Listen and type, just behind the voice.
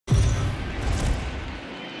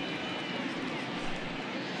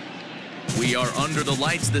We are under the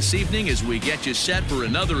lights this evening as we get you set for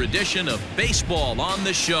another edition of Baseball on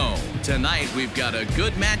the Show. Tonight, we've got a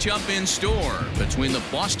good matchup in store between the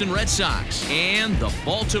Boston Red Sox and the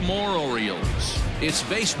Baltimore Orioles. It's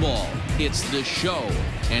baseball, it's the show,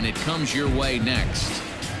 and it comes your way next.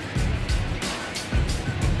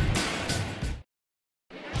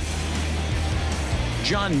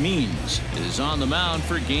 John Means is on the mound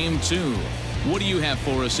for Game 2. What do you have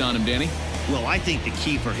for us on him, Danny? Well, I think the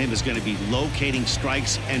key for him is going to be locating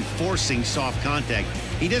strikes and forcing soft contact.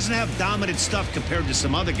 He doesn't have dominant stuff compared to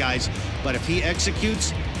some other guys, but if he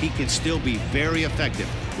executes, he can still be very effective.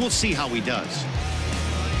 We'll see how he does.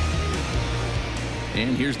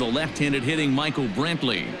 And here's the left-handed hitting Michael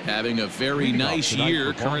Brantley, having a very nice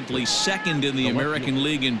year, currently second in the American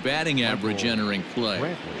League in batting average entering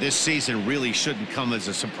play. This season really shouldn't come as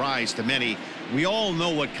a surprise to many. We all know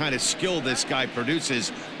what kind of skill this guy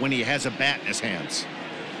produces when he has a bat in his hands.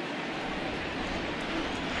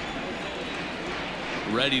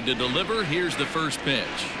 Ready to deliver. Here's the first pitch.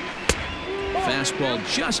 Fastball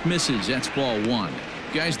just misses. That's ball one.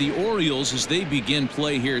 Guys, the Orioles, as they begin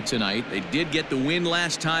play here tonight, they did get the win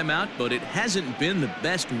last time out, but it hasn't been the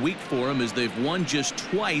best week for them as they've won just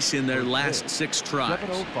twice in their last 6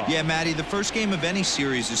 tries. Yeah, Matty, the first game of any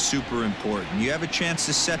series is super important. You have a chance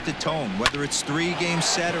to set the tone, whether it's 3-game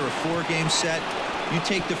set or a 4-game set. You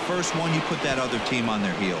take the first one, you put that other team on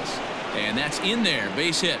their heels. And that's in there,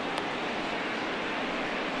 base hit.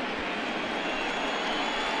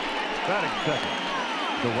 Batting second,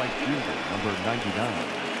 the right fielder, number 99,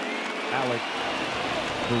 Alex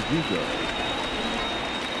Verdugo.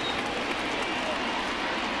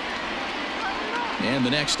 And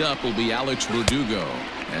the next up will be Alex Verdugo,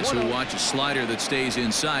 as he'll watch a slider that stays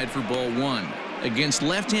inside for ball one. Against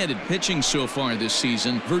left-handed pitching so far this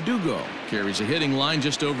season, Verdugo carries a hitting line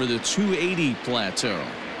just over the 280 plateau.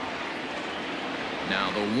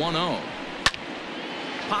 Now the 1-0.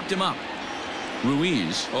 Popped him up.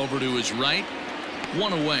 Ruiz over to his right.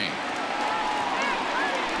 One away.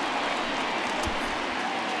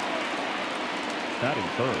 Batting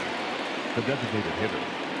third, the designated hitter,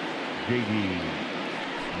 J.D.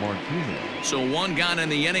 Martinez. So one gone in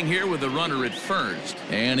the inning here with a runner at first.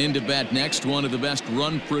 And into bat next, one of the best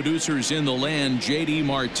run producers in the land, J.D.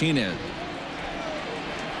 Martinez.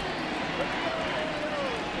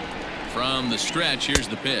 From the stretch, here's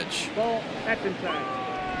the pitch. Ball, that's inside.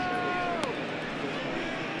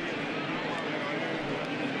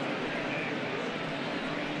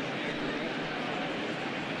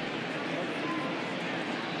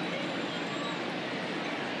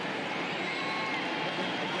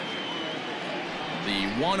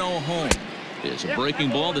 The 1-0 home is a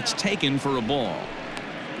breaking ball that's taken for a ball.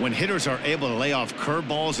 When hitters are able to lay off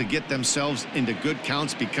curveballs and get themselves into good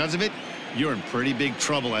counts because of it, you're in pretty big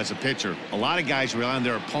trouble as a pitcher. A lot of guys rely on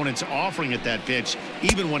their opponents offering at that pitch,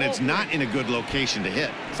 even when it's not in a good location to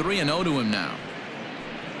hit. 3-0 to him now.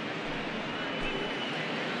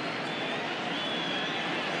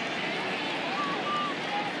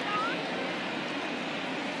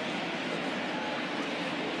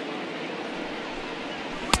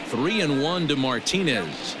 Three and 1 to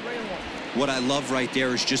Martinez. What I love right there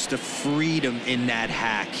is just the freedom in that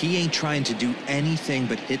hack. He ain't trying to do anything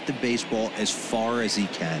but hit the baseball as far as he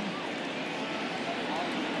can.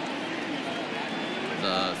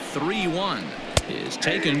 The 3-1 is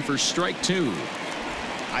taken for strike 2.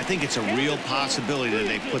 I think it's a real possibility that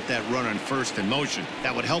they put that runner on first in motion.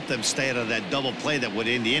 That would help them stay out of that double play that would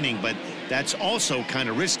end the inning, but that's also kind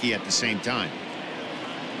of risky at the same time.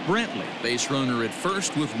 Brantley, base runner at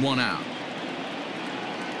first with 1 out.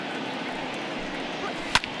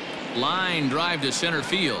 Line drive to center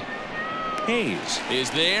field. Hayes is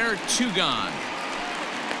there, 2 gone.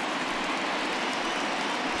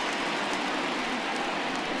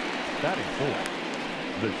 Batting fourth,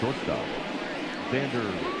 the shortstop,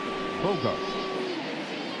 Xander Bogaerts.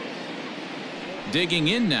 Digging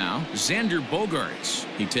in now, Xander Bogaerts.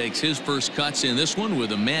 He takes his first cuts in this one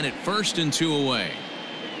with a man at first and 2 away.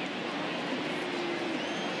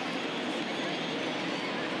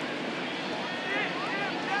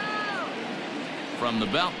 From the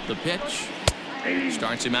belt, the pitch.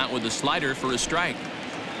 Starts him out with a slider for a strike.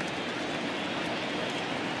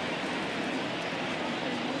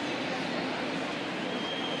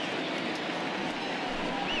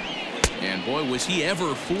 And boy, was he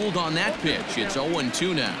ever fooled on that pitch. It's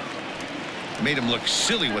 0-2 now. Made him look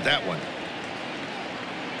silly with that one.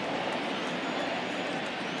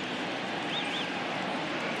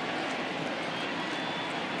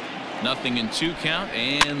 Nothing in 2 count,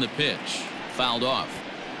 and the pitch fouled off.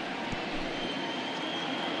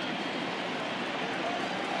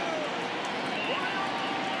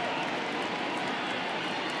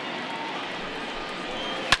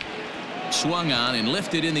 swung on and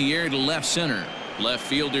lifted in the air to left center. Left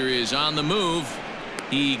fielder is on the move.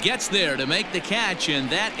 He gets there to make the catch, and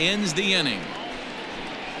that ends the inning.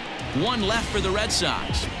 One left for the Red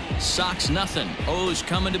Sox. Sox nothing. O's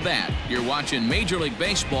coming to bat. You're watching Major League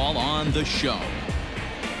Baseball on the show.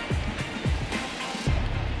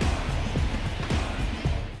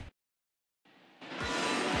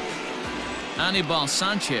 Anibal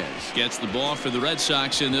Sanchez gets the ball for the Red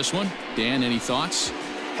Sox in this one. Dan, any thoughts?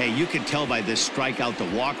 Hey, you can tell by this strikeout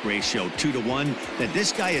to walk ratio 2-to-1 that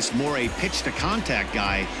this guy is more a pitch to contact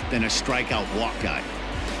guy than a strikeout walk guy.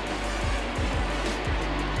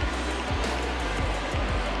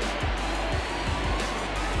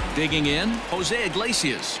 Digging in, Jose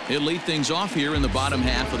Iglesias. He'll lead things off here in the bottom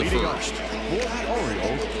half of the first.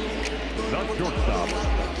 Orioles, the shortstop,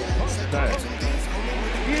 Jose Iglesias.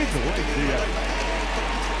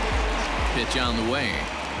 Pitch on the way.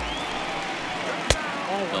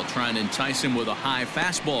 They'll try and entice him with a high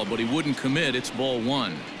fastball, but he wouldn't commit. It's ball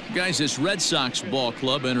one. Guys, this Red Sox ball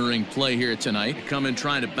club entering play here tonight. They come in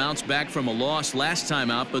trying to bounce back from a loss last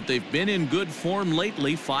time out, but they've been in good form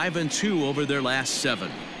lately, 5-2 over their last 7.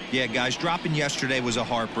 Yeah, guys, dropping yesterday was a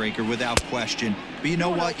heartbreaker without question. But you know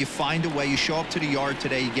what? You find a way. You show up to the yard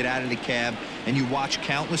today, you get out of the cab, and you watch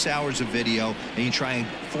countless hours of video, and you try and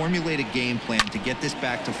formulate a game plan to get this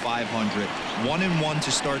back to 500. 1-1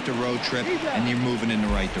 to start the road trip, and you're moving in the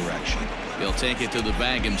right direction. He'll take it to the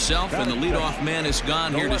bag himself, and the leadoff man is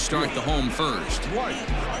gone here to start the home first.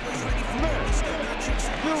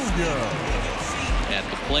 At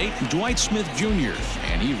the plate, Dwight Smith Jr.,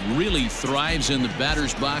 and he really thrives in the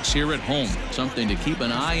batter's box here at home. Something to keep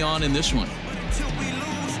an eye on in this one.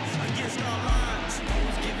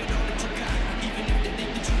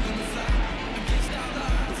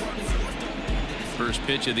 First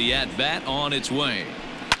pitch of the at-bat on its way.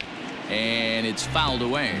 And it's fouled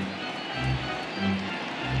away.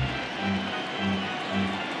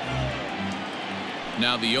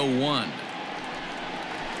 Now the 0-1.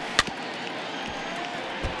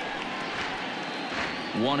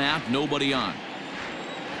 One out, nobody on.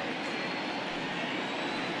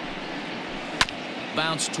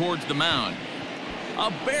 Bounce towards the mound.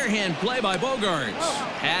 A barehand play by Bogarts.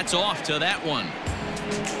 Hats off to that one.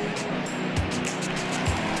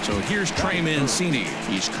 So here's Trey Mancini.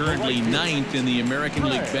 He's currently 9th in the American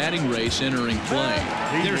League batting race entering play.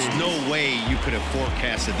 There's no way you could have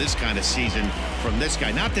forecasted this kind of season from this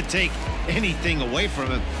guy. Not to take anything away from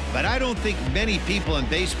him, but I don't think many people in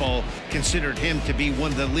baseball considered him to be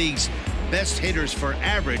one of the league's best hitters for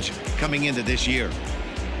average coming into this year.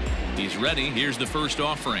 He's ready. Here's the first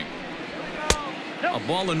offering. A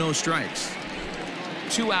ball and no strikes.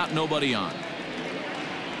 2 out, nobody on.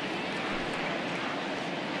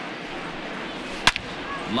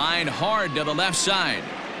 Line hard to the left side,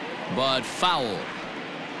 but foul.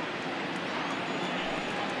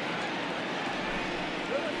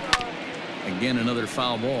 Again, another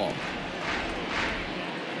foul ball.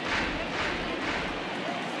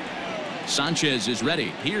 Sanchez is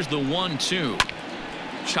ready. Here's the 1-2.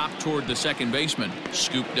 Chopped toward the second baseman.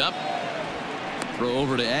 Scooped up. Throw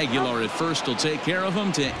over to Aguilar at first. Will take care of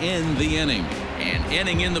him to end the inning. And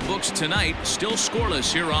inning in the books tonight. Still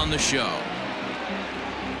scoreless here on the show.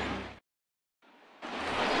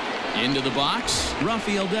 Into the box,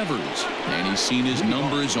 Rafael Devers, and he's seen his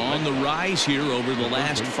numbers on the rise here over the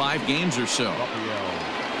last 5 games or so.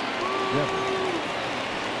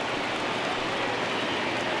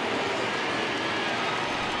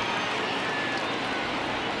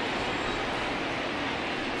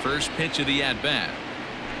 First pitch of the at-bat.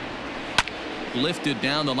 Lifted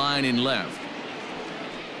down the line in left.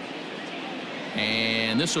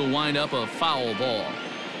 And this will wind up a foul ball.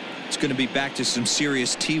 It's going to be back to some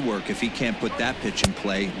serious tee work if he can't put that pitch in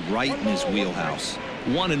play right in his wheelhouse.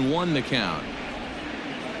 1-1 the count.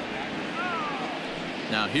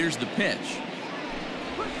 Now here's the pitch.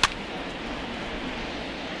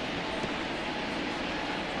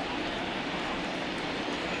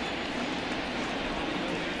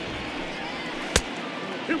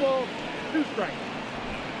 Two balls, 2 strikes.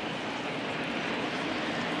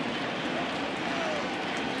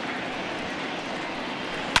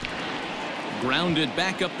 Grounded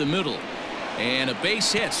back up the middle. And a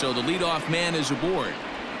base hit, so the leadoff man is aboard.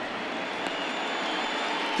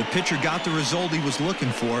 The pitcher got the result he was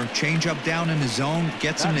looking for. Change up down in the zone,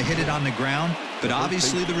 gets him to hit it on the ground, but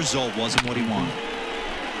obviously the result wasn't what he wanted.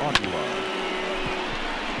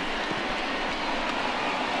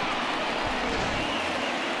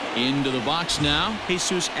 Into the box now,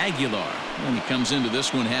 Jesus Aguilar. And he comes into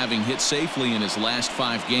this one having hit safely in his last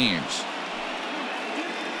 5 games.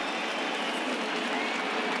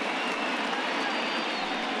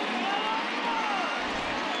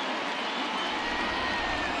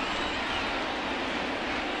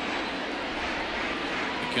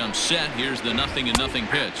 comes set. Here's the 0-0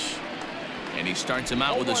 pitch. And he starts him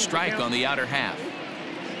out with a strike on the outer half.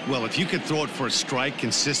 Well, if you could throw it for a strike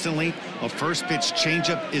consistently, a first pitch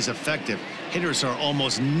changeup is effective. Hitters are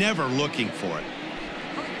almost never looking for it.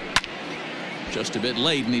 Just a bit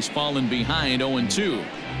late, and he's fallen behind 0-2.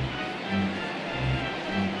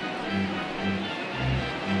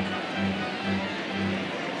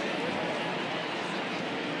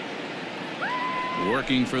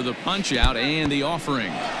 Working for the punch out and the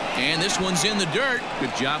offering. And this one's in the dirt.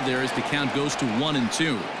 Good job there as the count goes to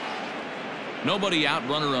 1-2. Nobody out,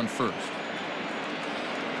 runner on first.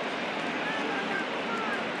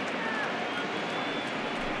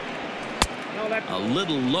 A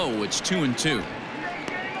little low, it's 2-2.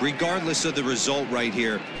 Regardless of the result right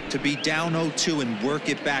here, to be down 0-2 and work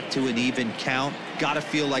it back to an even count, got to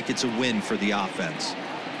feel like it's a win for the offense.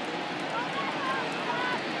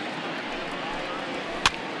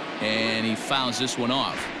 And he fouls this one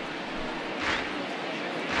off.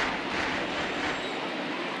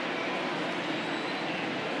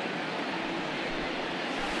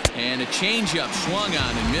 And a changeup swung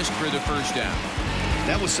on and missed for the first down.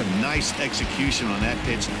 That was some nice execution on that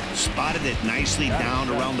pitch. Spotted it nicely down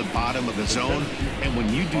around the bottom of the zone. And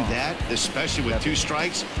when you do that, especially with 2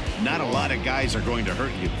 strikes, not a lot of guys are going to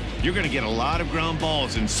hurt you. You're going to get a lot of ground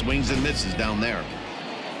balls and swings and misses down there.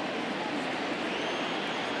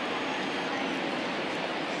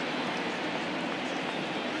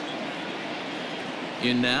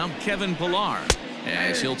 In now, Kevin Pillar.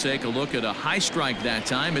 As he'll take a look at a high strike that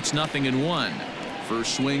time, it's 0-1.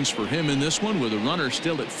 First swings for him in this one with a runner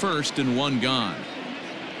still at first and 1 gone.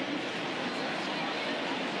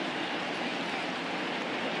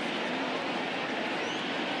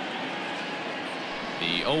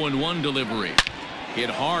 The 0-1 delivery. Hit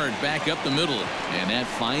hard back up the middle, and that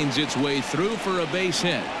finds its way through for a base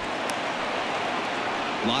hit.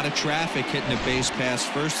 A lot of traffic hitting the base pass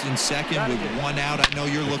first and second with 1 out. I know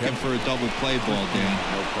you're looking for a double play ball,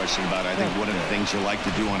 Dan. No question about it. I think one of the things you like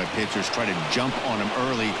to do on a pitcher is try to jump on him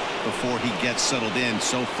early before he gets settled in.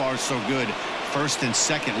 So far, so good. First and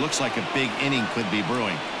second looks like a big inning could be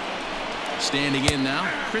brewing. Standing in now,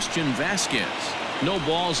 Christian Vasquez. No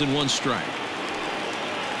balls and 1 strike.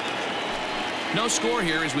 No score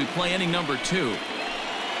here as we play inning number 2.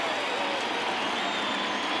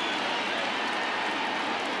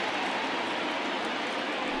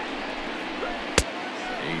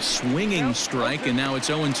 A swinging strike, and now it's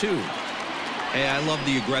 0-2. Hey, I love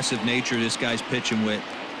the aggressive nature this guy's pitching with.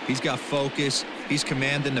 He's got focus. He's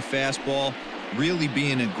commanding the fastball, really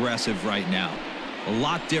being aggressive right now. A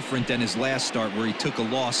lot different than his last start where he took a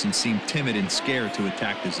loss and seemed timid and scared to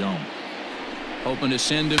attack the zone. Hoping to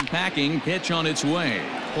send him packing. Pitch on its way.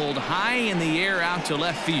 Pulled high in the air out to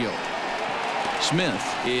left field. Smith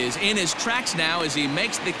is in his tracks now as he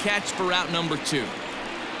makes the catch for out number 2.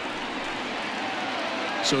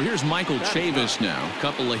 So here's Michael Chavis now. A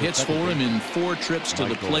couple of hits for him in 4 trips to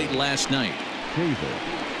the plate last night.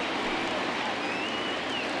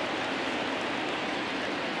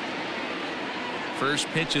 First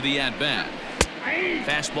pitch of the at-bat.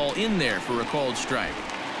 Fastball in there for a called strike.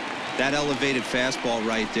 That elevated fastball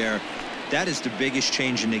right there, that is the biggest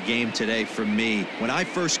change in the game today for me. When I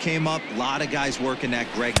first came up, a lot of guys working that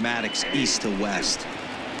Greg Maddux east to west.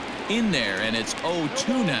 In there, and it's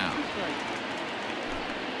 0-2 now.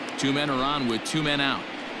 2 men are on with 2 men out.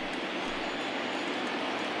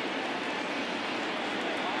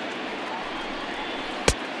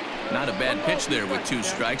 Not a bad pitch there with 2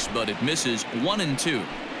 strikes, but it misses 1-2.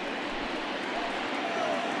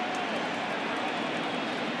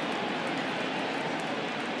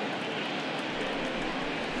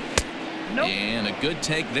 And a good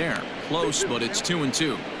take there. Close, but it's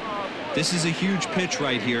 2-2. This is a huge pitch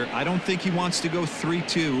right here. I don't think he wants to go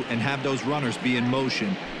 3-2 and have those runners be in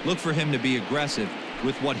motion. Look for him to be aggressive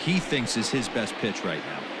with what he thinks is his best pitch right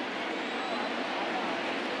now.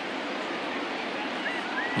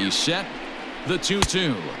 He's set. The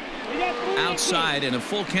 2-2. Outside and a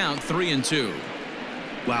full count, 3-2.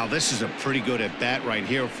 Wow, this is a pretty good at bat right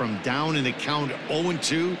here. From down in the count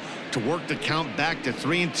 0-2 to work the count back to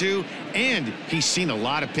 3-2. And he's seen a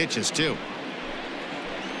lot of pitches too.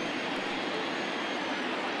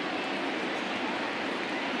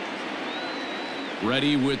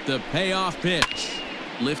 Ready with the payoff pitch.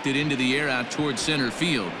 Lifted into the air out towards center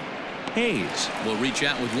field. Hayes will reach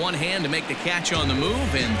out with 1 hand to make the catch on the move,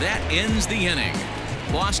 and that ends the inning.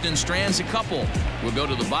 Boston strands a couple. We'll go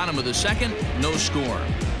to the bottom of the second. No score.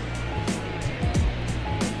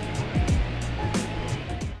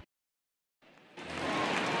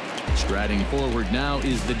 Striding forward now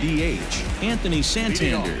is the DH, Anthony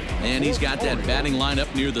Santander, and he's got that batting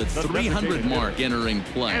lineup near the 300 mark entering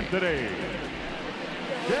play.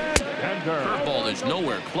 Curveball is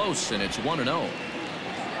nowhere close, and it's 1-0.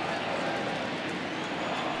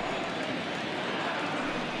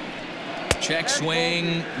 Check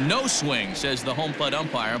swing, no swing, says the home plate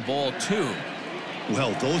umpire. Ball 2.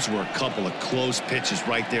 Well, those were a couple of close pitches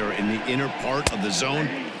right there in the inner part of the zone.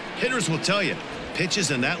 Hitters will tell you,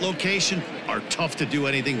 pitches in that location are tough to do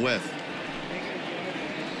anything with.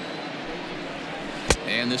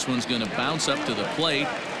 And this one's going to bounce up to the plate.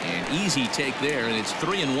 An easy take there, and it's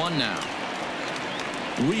 3-1 now.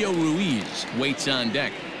 Rio Ruiz waits on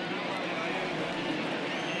deck.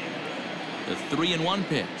 The 3-1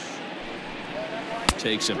 pitch.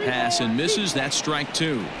 Takes a pass and misses. That's strike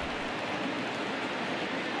 2.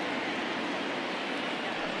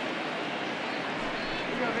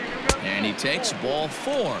 And he takes ball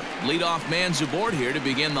 4. Leadoff man's aboard here to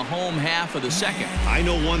begin the home half of the second. I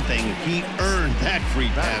know one thing. He earned that free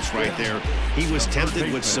pass right there. He was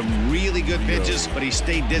tempted with some really good pitches, but he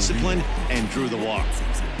stayed disciplined and drew the walk.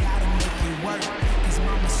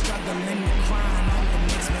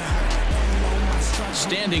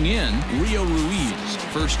 Standing in, Rio Ruiz.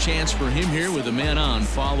 First chance for him here with a man on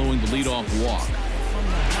following the leadoff walk.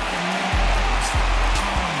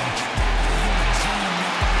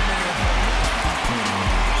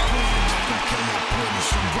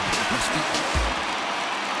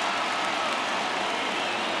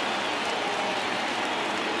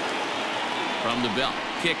 From the belt,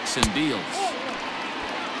 kicks and deals.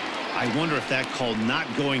 I wonder if that call not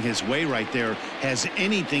going his way right there has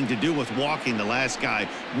anything to do with walking the last guy.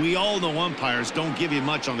 We all know umpires don't give you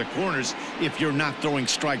much on the corners if you're not throwing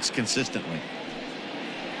strikes consistently.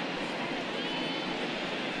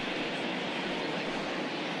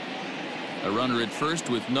 A runner at first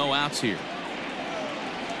with no outs here.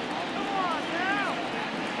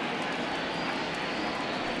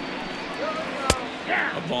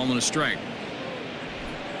 A ball and a strike.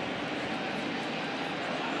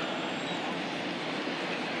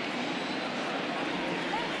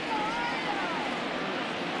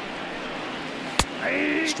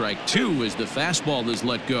 Strike 2 as the fastball is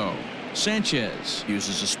let go. Sanchez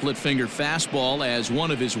uses a split finger fastball as one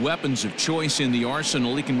of his weapons of choice in the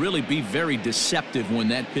arsenal. He can really be very deceptive when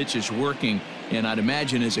that pitch is working, and I'd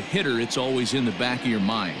imagine as a hitter it's always in the back of your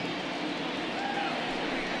mind.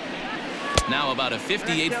 Now about a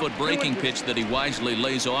 58-foot breaking pitch that he wisely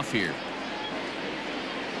lays off here.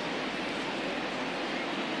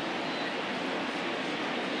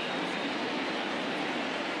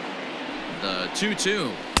 The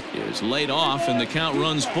 2-2 is laid off, and the count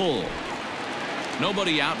runs full.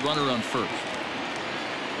 Nobody out, runner on first.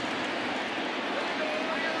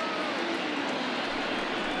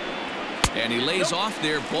 And he lays off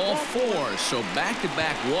there, ball 4. So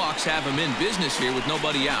back-to-back walks have him in business here with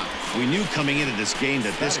nobody out. We knew coming into this game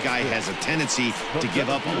that this guy has a tendency to give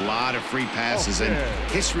up a lot of free passes, and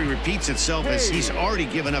history repeats itself as he's already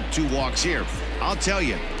given up 2 walks here. I'll tell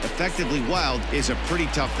you, effectively wild is a pretty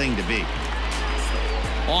tough thing to be.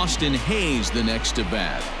 Austin Hayes the next to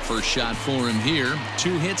bat. First shot for him here.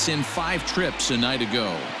 2 hits in 5 trips a night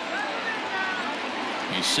ago.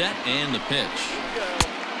 He's set and the pitch.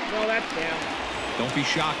 Well, that's down. Don't be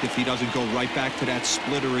shocked if he doesn't go right back to that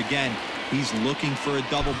splitter again. He's looking for a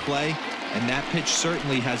double play, and that pitch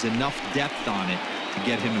certainly has enough depth on it to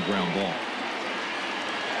get him a ground ball.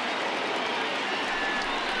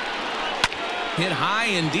 Hit high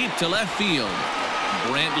and deep to left field.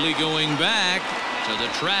 Brantley going back to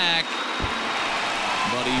the track,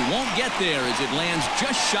 but he won't get there as it lands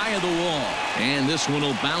just shy of the wall, and this one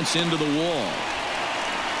will bounce into the wall,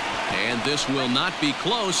 and this will not be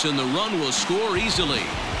close, and the run will score easily.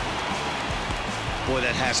 Boy,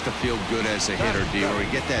 that has to feel good as a hitter, D-Roy.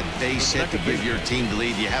 Get that base hit to give your team the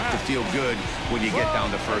lead. You have to feel good when you get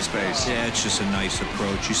down to first base. Yeah, it's just a nice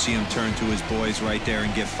approach. You see him turn to his boys right there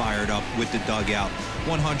and get fired up with the dugout.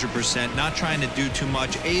 100%, not trying to do too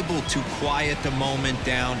much, able to quiet the moment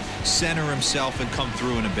down, center himself, and come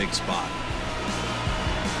through in a big spot.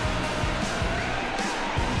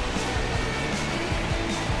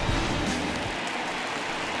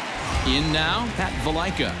 In now, Pat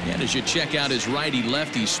Valaika. And as you check out his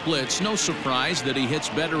righty-lefty splits, no surprise that he hits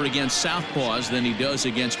better against southpaws than he does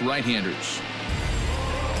against right-handers.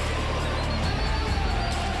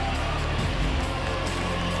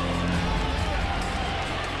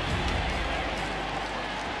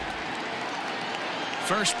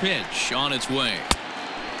 First pitch on its way.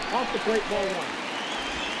 Off the plate, ball 1.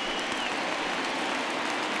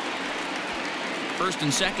 First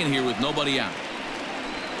and second here with nobody out.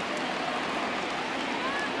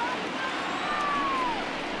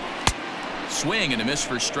 swing and a miss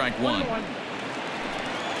for strike one.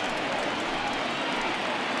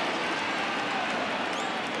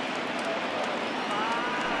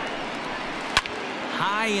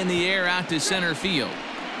 High in the air out to center field.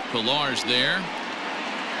 Pilar's there.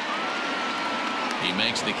 He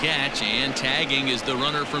makes the catch, and tagging is the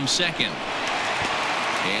runner from second.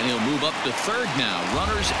 And he'll move up to third now.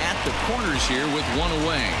 Runners at the corners here with one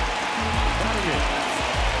away.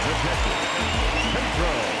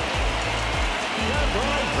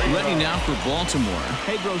 Ready now for Baltimore,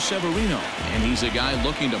 Pedro Severino. And he's a guy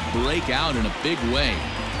looking to break out in a big way.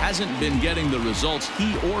 Hasn't been getting the results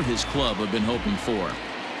he or his club have been hoping for.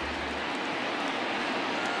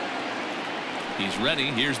 He's ready.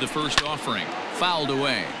 Here's the first offering. Fouled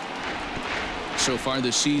away. So far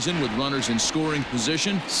this season, with runners in scoring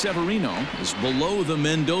position, Severino is below the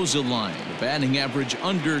Mendoza line. The batting average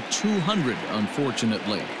under 200,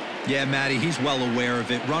 unfortunately. Yeah, Matty, he's well aware of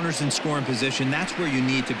it. Runners in scoring position, that's where you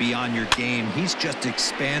need to be on your game. He's just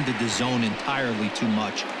expanded the zone entirely too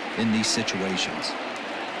much in these situations.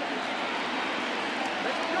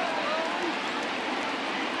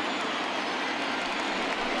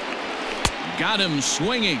 Got him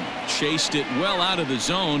swinging. Chased it well out of the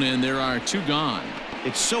zone, and there are two gone.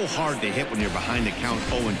 It's so hard to hit when you're behind the count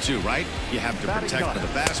 0-2, right? You have to protect for the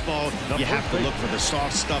fastball. You have to look for the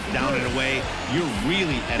soft stuff down and away. You're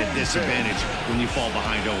really at a disadvantage when you fall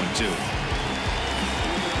behind 0-2.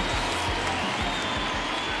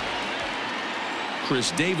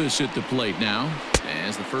 Chris Davis at the plate now.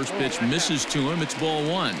 As the first pitch misses to him, it's ball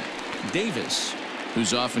one. Davis,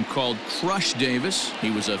 who's often called Crush Davis. He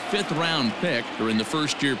was a fifth-round pick during the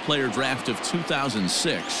first-year player draft of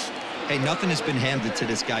 2006. Hey, nothing has been handed to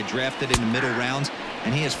this guy. Drafted in the middle rounds,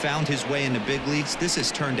 and he has found his way in the big leagues. This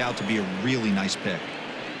has turned out to be a really nice pick.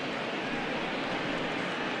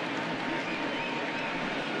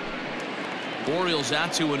 Orioles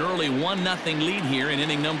out to an early 1-0 lead here in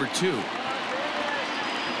inning number 2.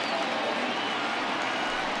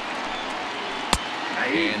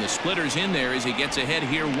 And the splitter's in there as he gets ahead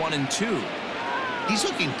here 1-2. He's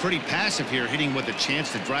looking pretty passive here, hitting with a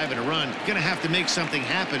chance to drive in a run. Going to have to make something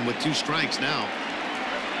happen with 2 strikes now.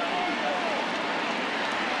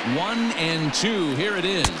 1-2. Here it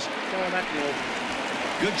is.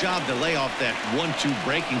 Good job to lay off that 1-2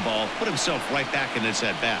 breaking ball. Put himself right back in this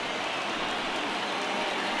at bat.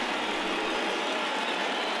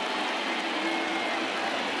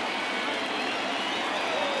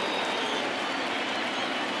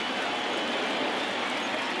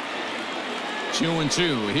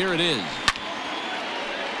 2-2. Here it is.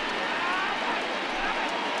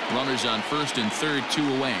 Runners on first and third, 2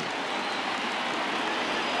 away.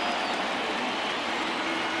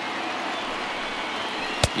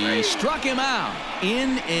 He struck him out.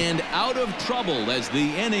 In and out of trouble as the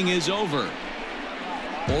inning is over.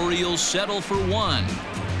 Orioles settle for 1.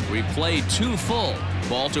 We played 2 full.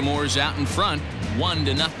 Baltimore's out in front,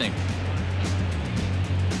 1-0.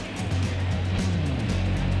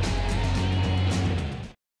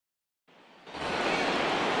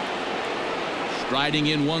 Striding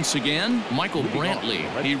in once again, Michael Brantley.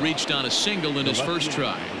 He reached on a single in his first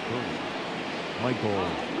try. Michael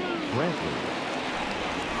Brantley.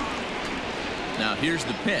 Now here's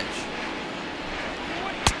the pitch.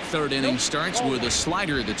 Third inning starts with a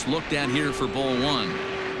slider that's looked at here for ball 1.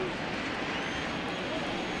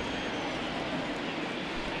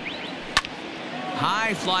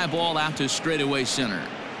 High fly ball out to straightaway center.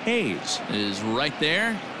 Hayes is right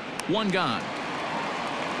there. 1 gone.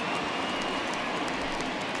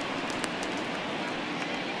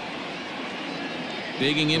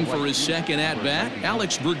 Digging in for his second at-bat,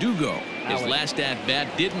 Alex Verdugo. His last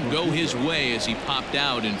at-bat didn't go his way as he popped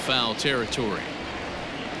out in foul territory.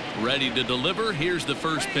 Ready to deliver. Here's the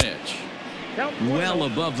first pitch. Well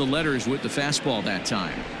above the letters with the fastball that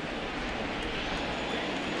time.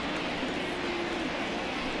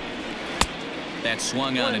 That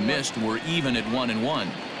swung on and missed. We're even at 1-1.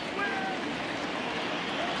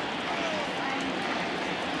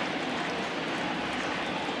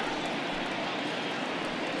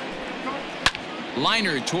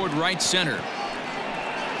 Liner toward right center.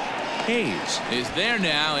 Hayes is there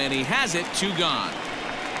now, and he has it. 2 gone.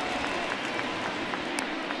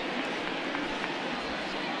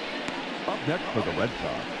 Up next for the Red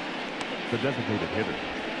Sox, the designated hitter,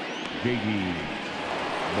 J.D.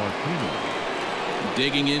 Martinez.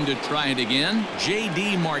 Digging in to try it again,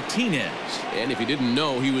 J.D. Martinez. And if you didn't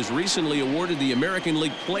know, he was recently awarded the American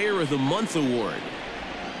League Player of the Month award.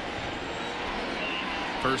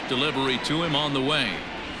 First delivery to him on the way.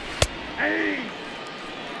 Hey!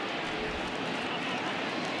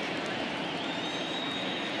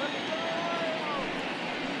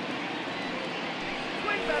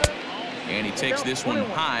 And he takes this one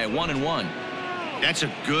high, 1-1. That's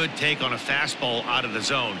a good take on a fastball out of the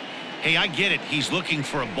zone. Hey, I get it. He's looking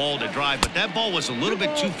for a ball to drive, but that ball was a little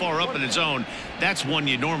bit too far up in the zone. That's one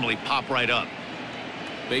you normally pop right up.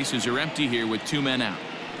 Bases are empty here with 2 men out.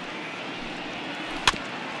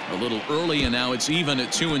 A little early, and now it's even at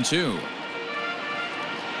 2-2.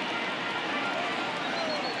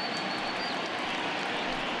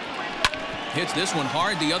 Hits this one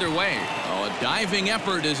hard the other way. Oh, a diving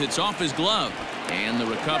effort as it's off his glove. And the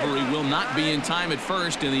recovery will not be in time at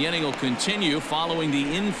first, and the inning will continue following the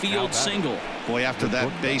infield single. Boy, after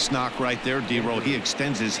that base knock right there, D-Row, he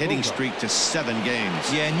extends his hitting streak to 7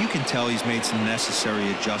 games. Yeah, and you can tell he's made some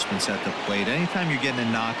necessary adjustments at the plate. Anytime you're getting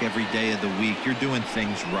a knock every day of the week, you're doing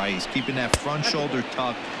things right. He's keeping that front shoulder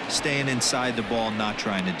tucked, staying inside the ball, not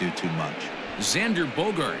trying to do too much. Xander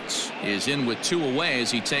Bogaerts is in with 2 away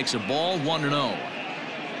as he takes a ball, 1-0.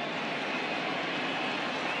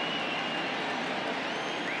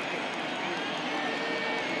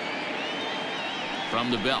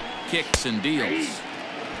 From the belt, kicks and deals.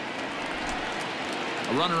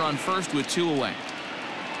 A runner on first with 2 away.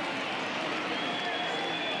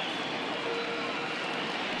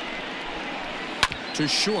 To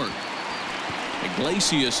short.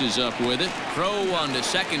 Iglesias is up with it. Throw on to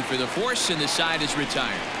second for the force, and the side is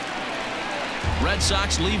retired. Red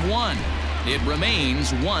Sox leave 1. It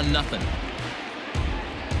remains 1-0.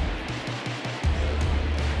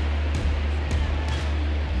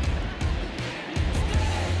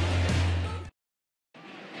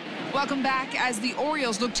 Welcome back. As the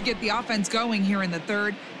Orioles look to get the offense going here in the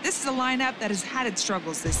third, this is a lineup that has had its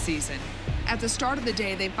struggles this season. At the start of the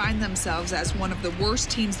day, they find themselves as one of the worst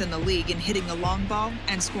teams in the league in hitting the long ball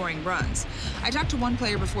and scoring runs. I talked to one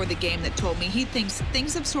player before the game that told me he thinks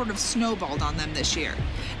things have sort of snowballed on them this year.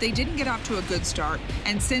 They didn't get off to a good start,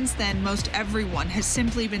 and since then, most everyone has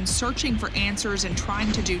simply been searching for answers and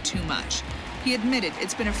trying to do too much. He admitted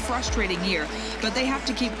it's been a frustrating year, but they have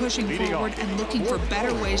to keep pushing forward and looking for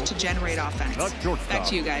better ways to generate offense. Back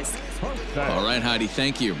to you guys. All right, Heidi,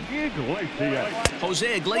 thank you.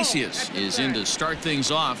 Jose Iglesias is in to start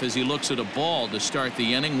things off as he looks at a ball to start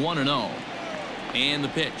the inning, 1-0. And the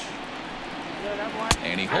pitch.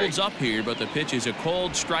 And he holds up here, but the pitch is a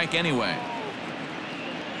cold strike anyway.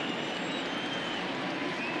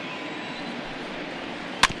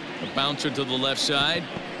 A bouncer to the left side.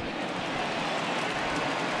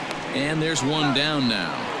 And there's one down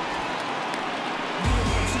now.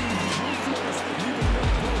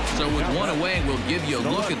 So with 1 away, we'll give you a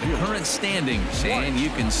look at the current standings. And you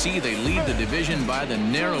can see they lead the division by the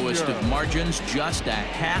narrowest of margins, just a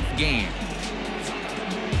half game.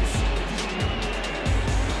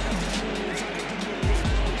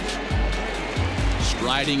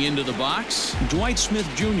 Striding into the box, Dwight Smith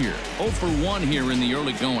Jr. 0 for 1 here in the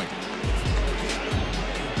early going.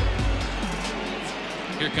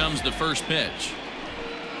 Here comes the first pitch.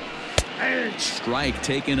 Strike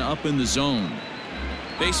taken up in the zone.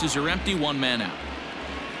 Bases are empty, 1 man out.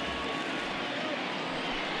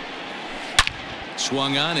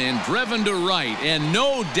 Swung on and driven to right, and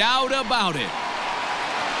no doubt about it.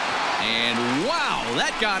 And wow,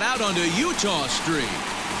 that got out onto Utah Street.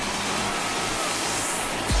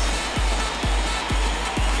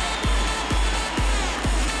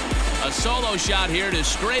 A solo shot here to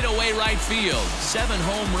straightaway right field. 7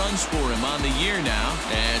 home runs for him on the year now,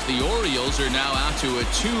 as the Orioles are now out to a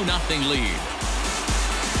 2-0 lead.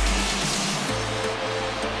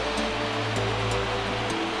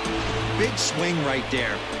 Big swing right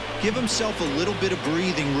there. Give himself a little bit of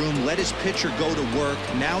breathing room. Let his pitcher go to work.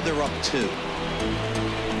 Now they're up 2.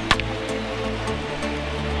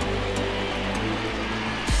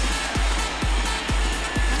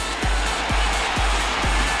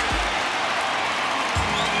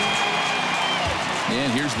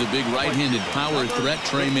 And here's the big right-handed power threat,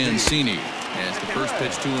 Trey Mancini, as the first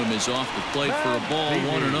pitch to him is off the plate for a ball,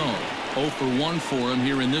 1-0. 0 for 1 for him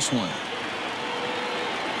here in this one.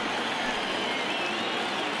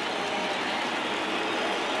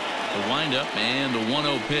 The windup and the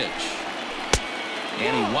 1-0 pitch.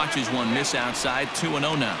 And he watches one miss outside,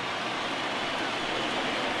 2-0 now.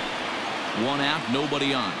 1 out,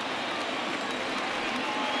 nobody on.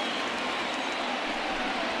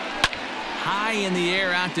 High in the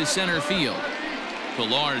air out to center field.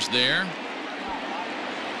 Pilar's there.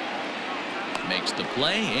 Makes the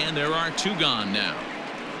play, and there are 2 gone now.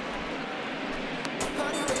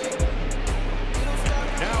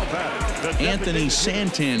 Anthony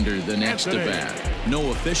Santander, the next to bat.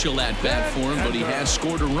 No official at bat for him, but he has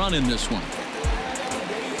scored a run in this one.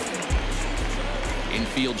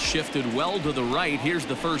 Infield shifted well to the right. Here's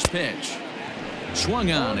the first pitch.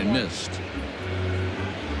 Swung on and missed.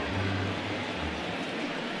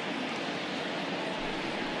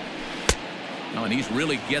 Oh, and he's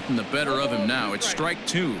really getting the better of him now. It's strike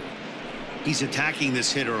 2. He's attacking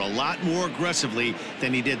this hitter a lot more aggressively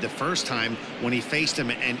than he did the first time when he faced him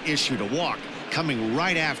and issued a walk, coming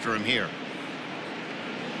right after him here.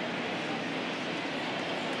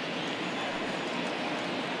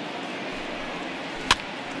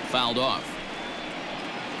 Fouled off.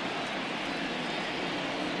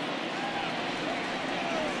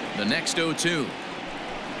 The next 0-2.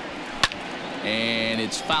 And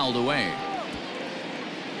it's fouled away.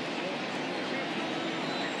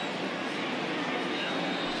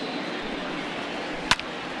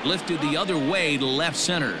 Lifted the other way to left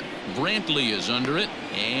center. Brantley is under it,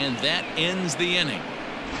 and that ends the inning.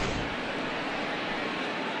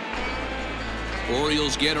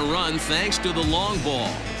 Orioles get a run thanks to the long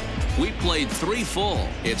ball. We played 3 full.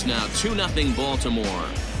 It's now 2-0 Baltimore.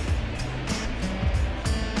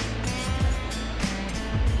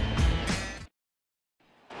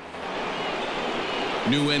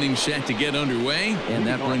 New inning set to get underway, and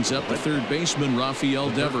that brings up the third baseman, Rafael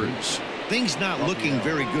Devers. Things not looking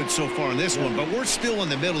very good so far in this one, but we're still in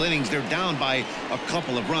the middle innings. They're down by a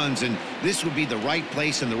couple of runs, and this would be the right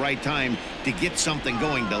place and the right time to get something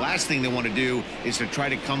going. The last thing they want to do is to try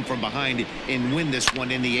to come from behind and win this one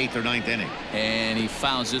in the 8th or 9th inning. And he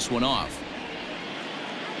fouls this one off.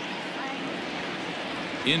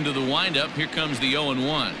 Into the windup. Here comes the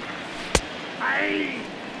 0-1.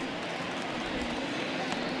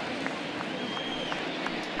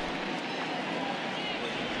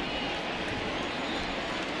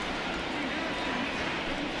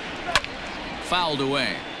 Fouled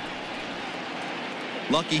away.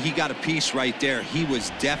 Lucky he got a piece right there. He was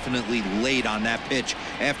definitely late on that pitch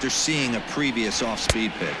after seeing a previous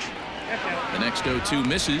off-speed pitch. The next 0-2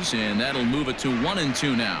 misses, and that'll move it to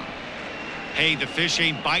 1-2 now. Hey, the fish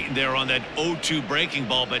ain't biting there on that 0-2 breaking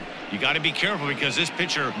ball, but you got to be careful because this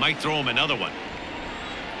pitcher might throw him another one.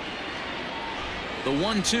 The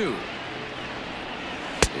 1-2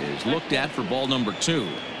 is looked at for ball number 2.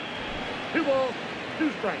 2 balls, 2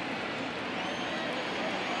 strikes.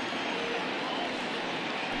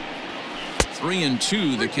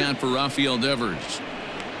 3-2 the count for Rafael Devers.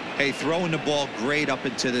 Hey, throwing the ball great up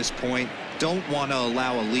until this point. Don't want to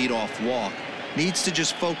allow a leadoff walk. Needs to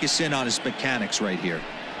just focus in on his mechanics right here.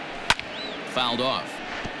 Fouled off.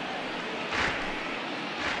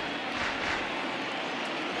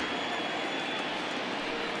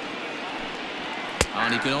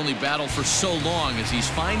 And he can only battle for so long as he's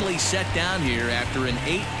finally set down here after an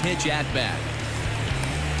 8-pitch at-bat.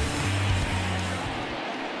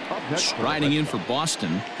 Striding in for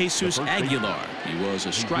Boston, Jesus Aguilar. He was a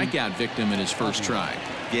strikeout victim in his first try.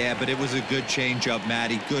 Yeah, but it was a good changeup,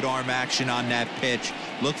 Matty. Good arm action on that pitch.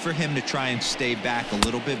 Look for him to try and stay back a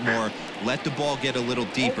little bit more. Let the ball get a little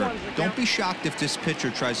deeper. Don't be shocked if this pitcher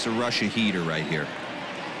tries to rush a heater right here.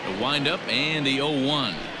 The windup and the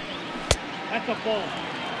 0-1. That's a ball.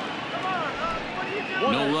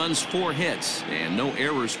 No runs, 4 hits, and no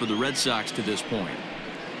errors for the Red Sox to this point.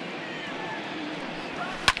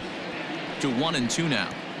 To 1-2 now.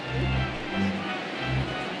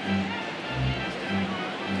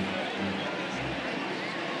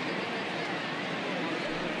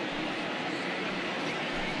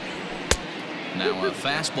 Now a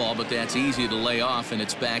fastball, but that's easy to lay off, and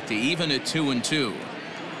it's back to even at 2-2.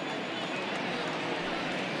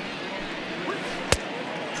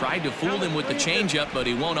 Tried to fool him with the changeup, but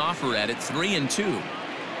he won't offer at it. 3-2.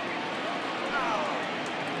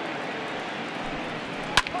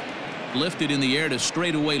 Lifted in the air to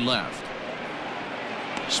straightaway left.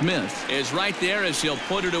 Smith is right there as he'll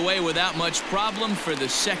put it away without much problem for the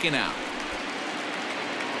second out.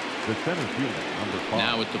 The center fielder, number 5.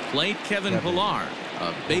 Now at the plate, Kevin Pillar,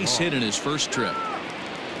 a base hit in his first trip.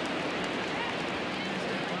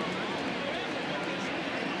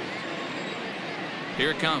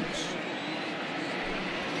 Here it comes.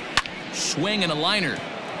 Swing and a liner.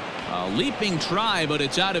 A leaping try, but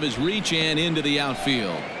it's out of his reach and into the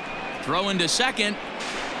outfield. Throw into second,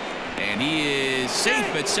 and he is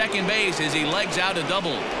safe at second base as he legs out a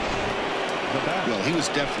double. Well, he was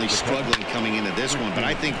definitely struggling coming into this one, but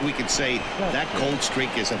I think we could say that cold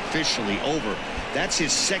streak is officially over. That's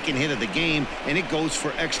his second hit of the game, and it goes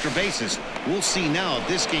for extra bases. We'll see now if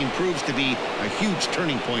this game proves to be a huge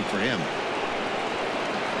turning point for him.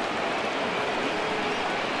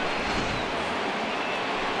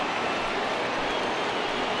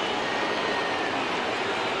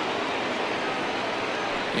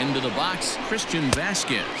 Into the box, Christian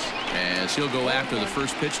Vasquez, as he'll go after the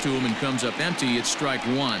first pitch to him and comes up empty. It's strike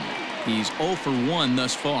 1. He's 0 for 1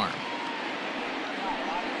 thus far.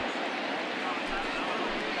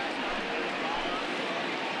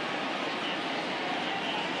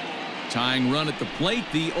 Tying run at the plate,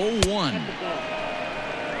 the 0-1.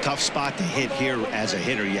 Tough spot to hit here as a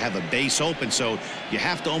hitter. You have a base open, so you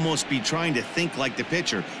have to almost be trying to think like the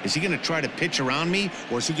pitcher. Is he going to try to pitch around me,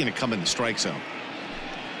 or is he going to come in the strike zone?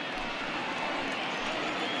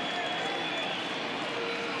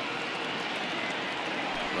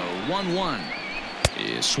 The 1-1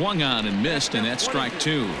 is swung on and missed, and that's strike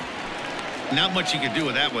 2. Not much you can do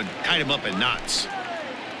with that one. Tied him up in knots.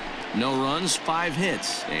 No runs, 5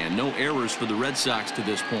 hits, and no errors for the Red Sox to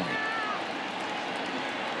this point.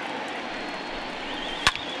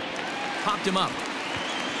 Popped him up.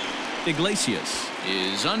 Iglesias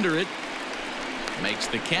is under it. Makes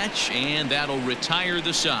the catch, and that'll retire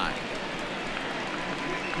the side.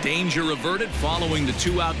 Danger averted following the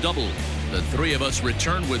 2-out double. The three of us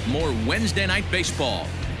return with more Wednesday Night Baseball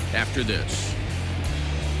after this.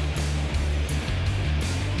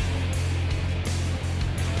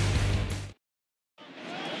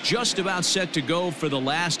 Just about set to go for the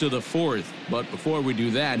last of the 4th. But before we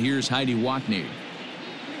do that, here's Heidi Watney.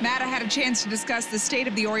 Matt, I had a chance to discuss the state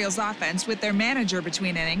of the Orioles offense with their manager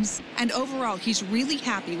between innings, and overall he's really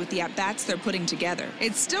happy with the at-bats they're putting together.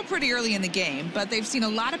 It's still pretty early in the game, but they've seen a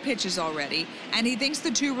lot of pitches already, and he thinks the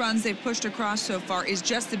 2 runs they've pushed across so far is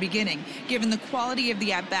just the beginning, given the quality of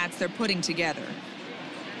the at-bats they're putting together.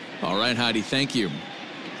 All right, Heidi, thank you.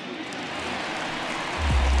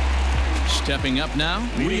 Stepping up now,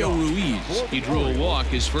 Rio Ruiz. He drew a walk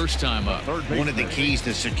his first time up. One of the keys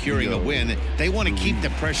to securing a win, they want to keep the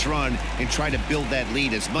pressure on and try to build that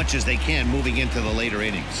lead as much as they can moving into the later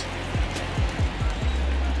innings.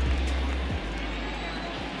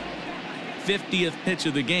 50th pitch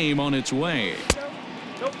of the game on its way.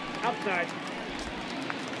 Nope, outside.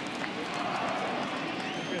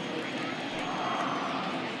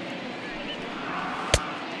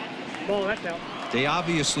 Ball, that's out. They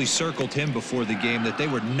obviously circled him before the game that they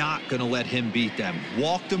were not going to let him beat them.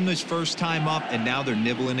 Walked him this first time up, and now they're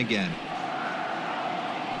nibbling again.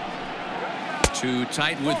 Too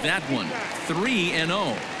tight with that one.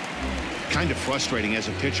 3-0. Kind of frustrating as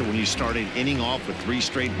a pitcher when you start an inning off with 3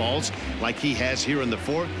 straight balls like he has here in the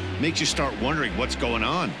 4th. Makes you start wondering what's going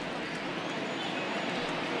on.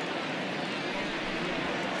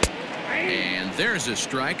 And there's a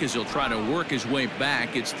strike as he'll try to work his way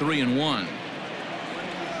back. It's 3-1.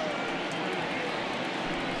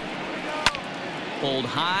 Pulled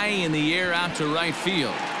high in the air out to right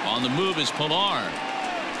field. On the move is Pilar.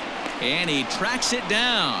 And he tracks it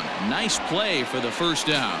down. Nice play for the first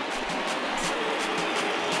out.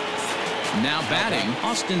 Now batting,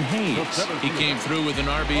 Austin Hayes. He came through with an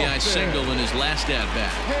RBI single in his last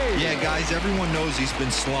at-bat. Yeah, guys, everyone knows he's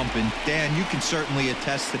been slumping. Dan, you can certainly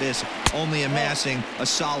attest to this, only amassing a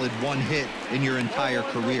solid 1 hit in your entire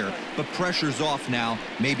career. But pressure's off now.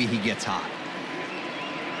 Maybe he gets hot.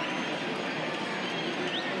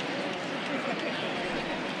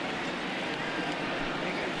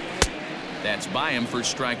 That's by him for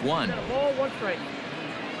strike 1. Ball, 1 strike.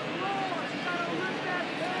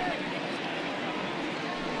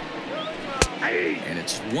 And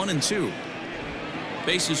it's 1-2.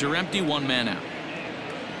 Bases are empty, 1 man out.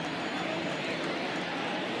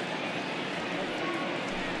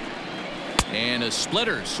 And a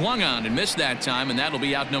splitter swung on and missed that time, and that'll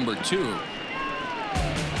be out number 2.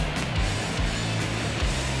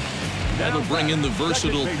 That'll bring in the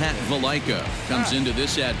versatile Pat Valaika. Comes into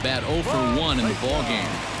this at-bat 0 for 1 in the ballgame.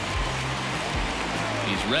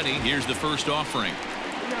 He's ready. Here's the first offering.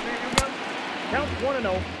 Count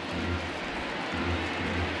 1-0.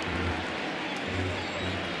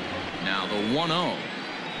 Now the 1-0.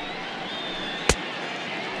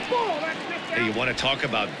 Hey, you want to talk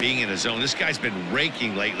about being in a zone? This guy's been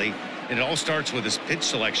raking lately, and it all starts with his pitch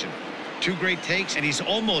selection. 2 great takes, and he's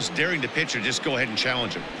almost daring the pitcher just go ahead and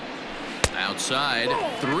challenge him. Outside,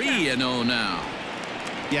 3-0 now.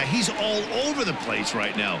 Yeah, he's all over the place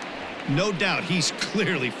right now. No doubt he's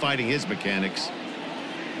clearly fighting his mechanics.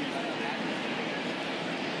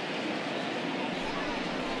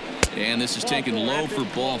 And this is taken low for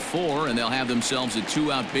ball 4, and they'll have themselves a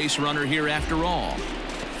 2-out base runner here after all.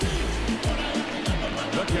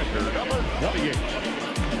 The catcher, number 28,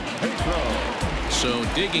 Pedro. So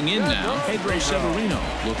digging in now, Pedro Severino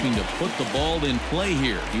looking to put the ball in play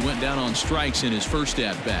here. He went down on strikes in his first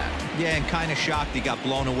at-bat. Yeah, and kind of shocked he got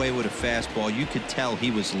blown away with a fastball. You could tell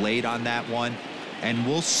he was late on that one, and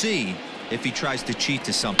we'll see if he tries to cheat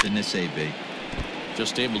to something this AB.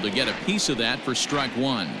 Just able to get a piece of that for strike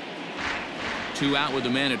 1. 2 out with the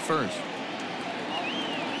man at first.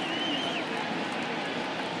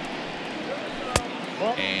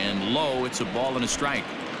 And low, it's a ball and a strike.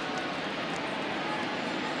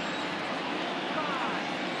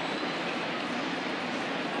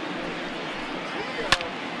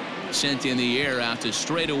 Sent in the air out to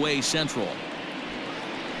straightaway central.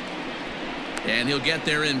 And he'll get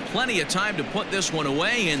there in plenty of time to put this one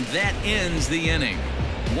away, and that ends the inning.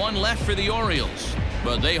 One left for the Orioles,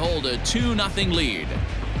 but they hold a 2-0 lead.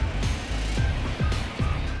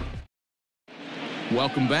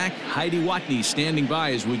 Welcome back. Heidi Watney standing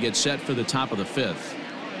by as we get set for the top of the 5th.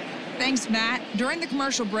 Thanks, Matt. During the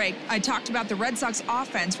commercial break, I talked about the Red Sox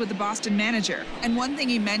offense with the Boston manager. And one thing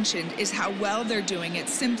he mentioned is how well they're doing at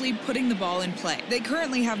simply putting the ball in play. They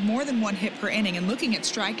currently have more than 1 hit per inning, and looking at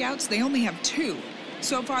strikeouts, they only have 2.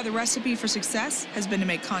 So far, the recipe for success has been to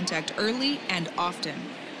make contact early and often.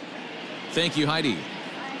 Thank you, Heidi.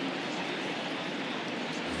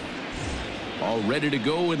 All ready to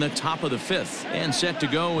go in the top of the 5th. And set to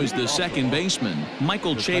go is the second baseman,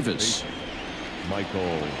 Michael Chavis.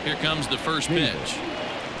 Here comes the first pitch.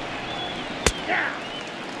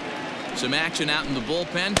 Some action out in the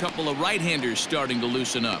bullpen. Couple of right-handers starting to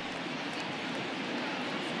loosen up.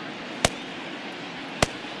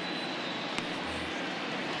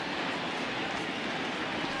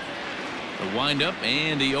 The windup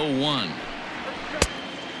and the 0-1.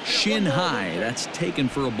 Shin high. That's taken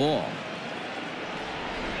for a ball.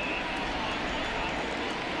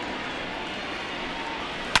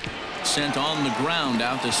 Sent on the ground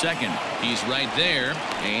out to second. He's right there,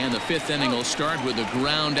 and the 5th inning will start with a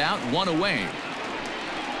ground out, 1 away.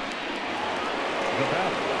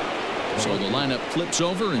 So the lineup flips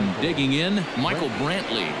over, and digging in, Michael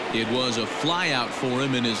Brantley. It was a fly out for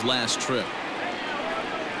him in his last trip.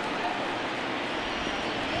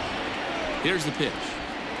 Here's the pitch.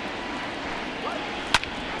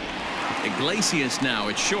 Iglesias now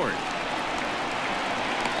at short.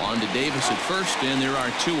 On to Davis at first, and there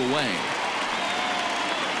are 2 away.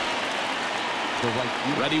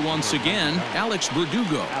 Ready once again, Alex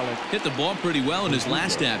Verdugo. Hit the ball pretty well in his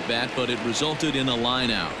last at-bat, but it resulted in a line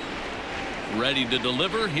out. Ready to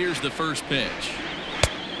deliver. Here's the first pitch.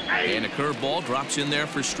 And a curveball drops in there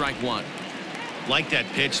for strike 1. Like that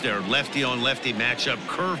pitch there, lefty on lefty matchup.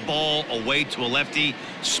 Curveball away to a lefty.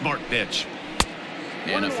 Smart pitch.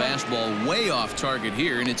 And a fastball way off target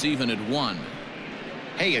here, and it's even at 1.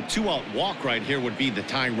 Hey, a 2-out walk right here would be the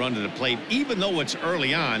tying run to the plate. Even though it's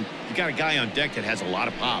early on, you got a guy on deck that has a lot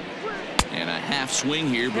of pop. And a half swing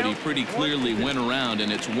here, but he pretty clearly went around,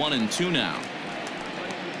 and it's 1-2 now.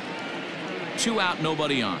 2 out,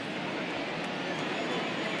 nobody on.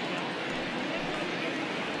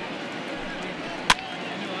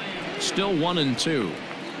 Still 1-2.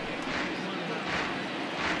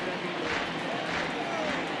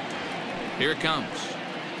 Here it comes.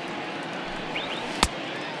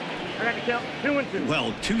 I got to count 2-2.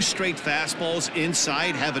 Well, 2 straight fastballs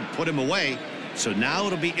inside haven't put him away. So now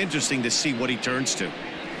it'll be interesting to see what he turns to.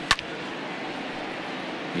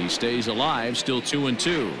 He stays alive, still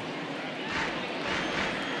 2-2.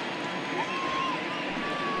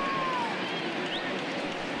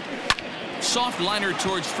 Soft liner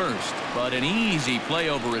towards first, but an easy play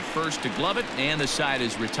over at first to glove it, and the side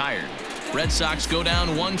is retired. Red Sox go down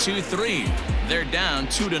 1-2-3. They're down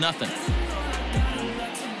 2-0.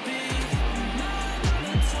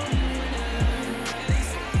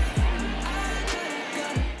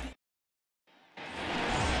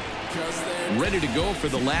 Ready to go for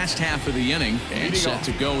the last half of the inning, and set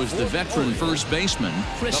to go is the veteran first baseman,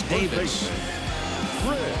 Chris Davis.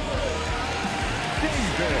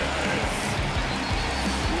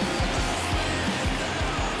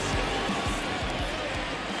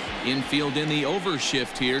 Infield in the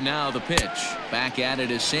overshift here. Now the pitch. Back at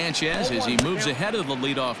it is Sanchez as he moves ahead of the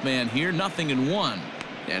leadoff man here. 0-1.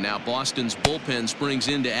 And now Boston's bullpen springs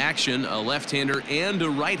into action. A left-hander and a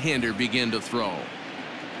right-hander begin to throw.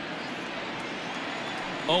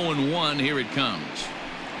 0-1. Here it comes.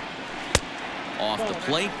 Off the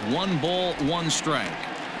plate. 1 ball, 1 strike.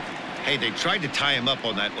 Hey, they tried to tie him up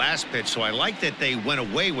on that last pitch, so I like that they went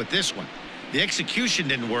away with this one. The execution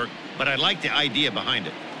didn't work, but I like the idea behind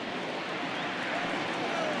it.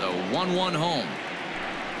 The 1-1 home.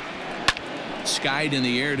 Skied in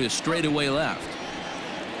the air to straightaway left.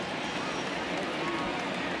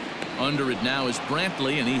 Under it now is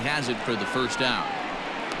Brantley, and he has it for the first out.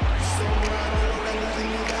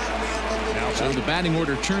 So the batting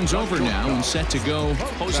order turns over now and set to go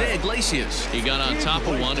Jose Iglesias. He got on top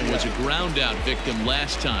of one and was a ground out victim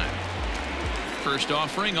last time. First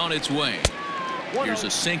offering on its way. Here's a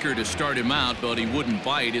sinker to start him out, but he wouldn't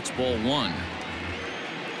bite. It's ball 1.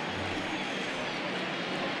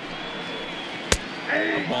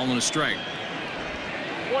 A ball and a strike.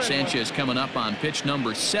 Sanchez coming up on pitch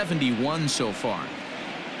number 71 so far.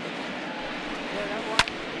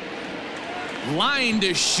 Lined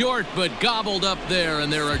to short, but gobbled up there,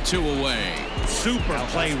 and there are 2 away. Super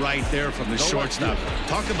play right there from the shortstop.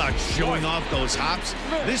 Talk about showing off those hops.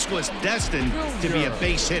 This was destined to be a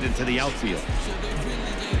base hit into the outfield.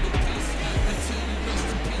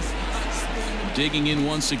 Digging in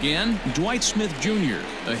once again, Dwight Smith Jr.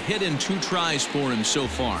 A hit and 2 tries for him so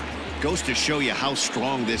far. Goes to show you how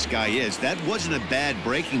strong this guy is. That wasn't a bad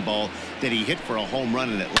breaking ball that he hit for a home run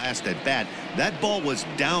in that last at bat. That ball was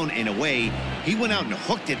down and away. He went out and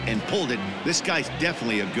hooked it and pulled it. This guy's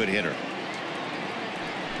definitely a good hitter.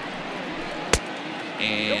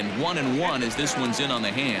 And 1-1 as this one's in on the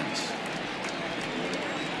hands.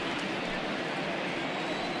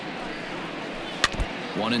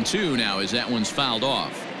 One and 2 now as that one's fouled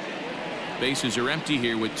off. Bases are empty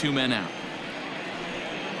here with 2 men out.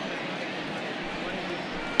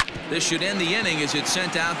 This should end the inning as it's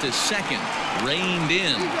sent out to second. Reined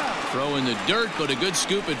in. Throw in the dirt, but a good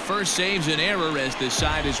scoop at first saves an error as the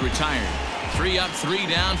side is retired. 3 up, 3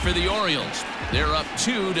 down for the Orioles. They're up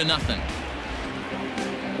 2-0.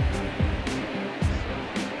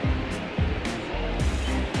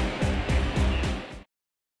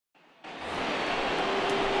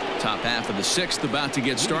 Top half of the 6th about to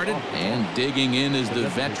get started, and digging in is the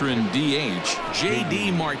veteran DH,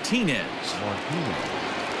 J.D. Martinez.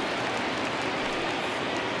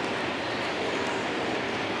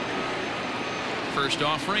 First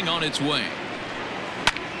offering on its way.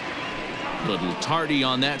 Little tardy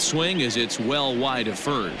on that swing as it's well wide of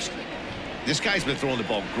first. This guy's been throwing the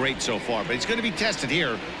ball great so far, but it's going to be tested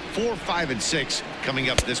here. 4, 5, and 6 coming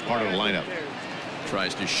up this part of the lineup.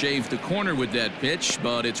 Tries to shave the corner with that pitch,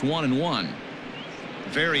 but it's 1-1.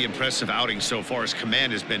 Very impressive outing so far. His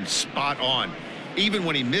command has been spot on. Even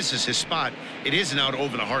when he misses his spot, it isn't out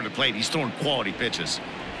over the heart of the plate. He's throwing quality pitches.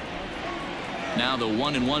 Now the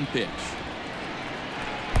 1-1 pitch.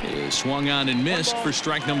 It is swung on and missed for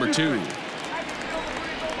strike number 2.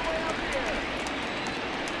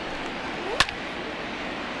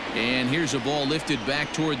 And here's a ball lifted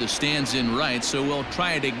back toward the stands in right, so we'll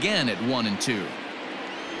try it again at 1-2.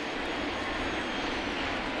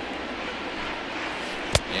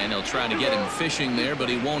 And he'll try to get him fishing there, but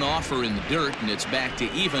he won't offer in the dirt, and it's back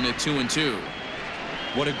to even at 2-2.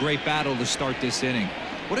 What a great battle to start this inning.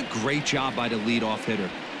 What a great job by the leadoff hitter.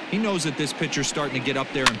 He knows that this pitcher's starting to get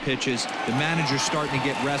up there in pitches. The manager's starting to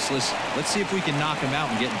get restless. Let's see if we can knock him out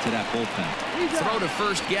and get into that bullpen. Throw to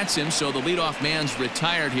first gets him, so the leadoff man's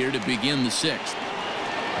retired here to begin the 6th.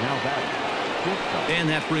 And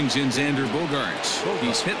that brings in Xander Bogaerts.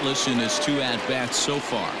 He's hitless in his 2 at-bats so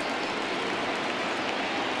far.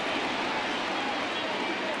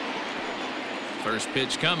 First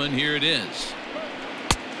pitch coming. Here it is.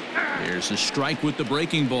 Here's a strike with the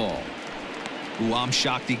breaking ball. Ooh, I'm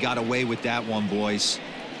shocked he got away with that one, boys.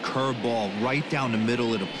 Curveball right down the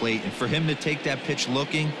middle of the plate, and for him to take that pitch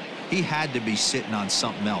looking, he had to be sitting on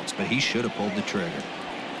something else, but he should have pulled the trigger.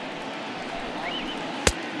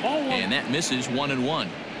 And that misses 1-1.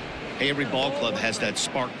 Hey, every ball club has that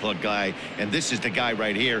spark plug guy, and this is the guy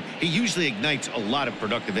right here. He usually ignites a lot of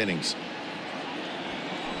productive innings.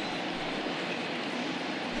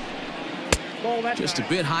 Just a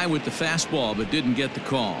bit high with the fastball, but didn't get the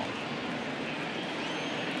call.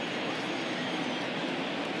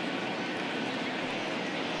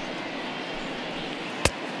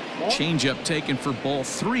 Changeup taken for ball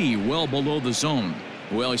 3, well below the zone.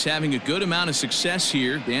 Well, he's having a good amount of success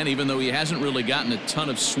here, Dan, even though he hasn't really gotten a ton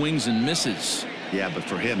of swings and misses. Yeah, but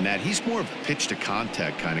for him, Matt, he's more of a pitch to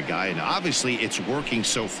contact kind of guy, and obviously it's working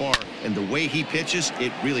so far, and the way he pitches,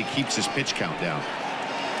 it really keeps his pitch count down.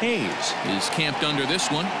 Hayes is camped under this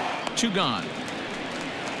one. 2 gone.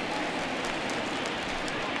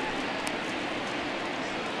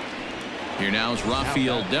 Here now is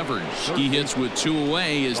Rafael Devers. He hits with 2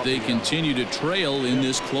 away as they continue to trail in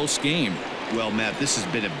this close game. Well, Matt, this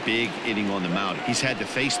has been a big inning on the mound. He's had to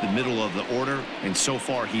face the middle of the order, and so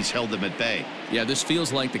far he's held them at bay. Yeah, this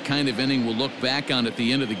feels like the kind of inning we'll look back on at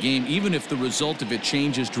the end of the game, even if the result of it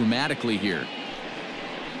changes dramatically here.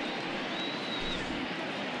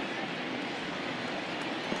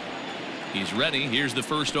 He's ready. Here's the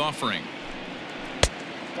first offering.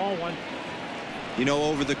 Ball 1. You know,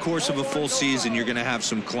 over the course of a full season, you're going to have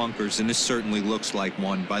some clunkers, and this certainly looks like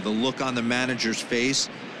one. By the look on the manager's face,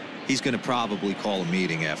 he's going to probably call a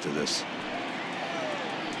meeting after this.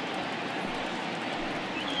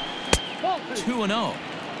 2-0.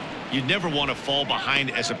 You'd never want to fall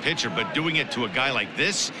behind as a pitcher, but doing it to a guy like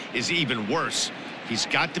this is even worse. He's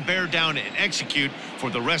got to bear down and execute for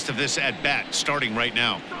the rest of this at-bat, starting right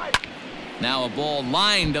now. Now a ball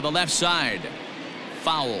lined to the left side.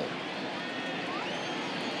 Foul.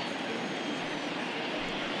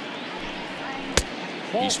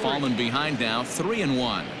 He's fallen behind now,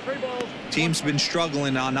 3-1. Team's been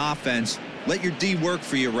struggling on offense. Let your D work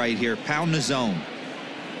for you right here. Pound the zone.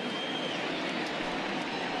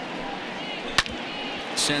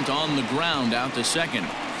 Sent on the ground out to second.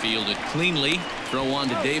 Fielded cleanly. Throw on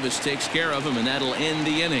to Davis takes care of him, and that'll end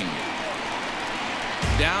the inning.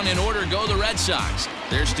 Down in order go the Red Sox.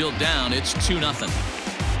 They're still down. It's 2-0.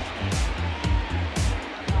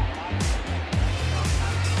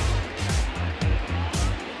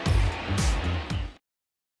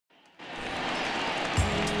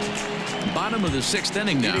 Bottom of the 6th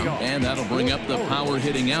inning now, and that'll bring up the power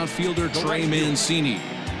hitting outfielder Trey Mancini.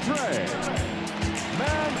 Trey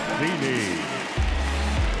Mancini.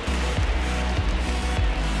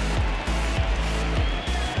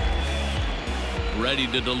 Ready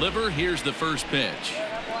to deliver. Here's the first pitch.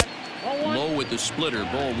 Low with the splitter,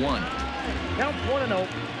 ball 1. Count 1-0.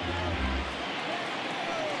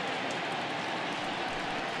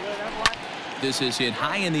 This is hit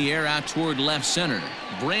high in the air out toward left center.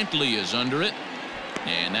 Brantley is under it,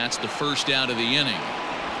 and that's the first out of the inning.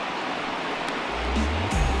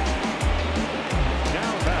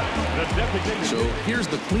 So here's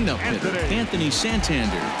the cleanup hitter, Anthony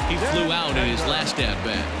Santander. He flew out in his last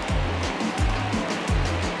at-bat.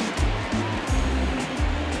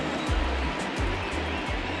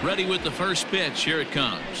 Ready with the first pitch. Here it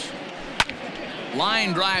comes.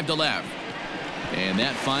 Line drive to left. And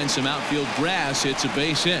that finds some outfield grass. It's a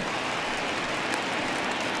base hit.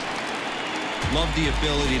 Love the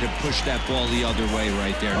ability to push that ball the other way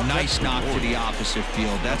right there. Nice knock to the opposite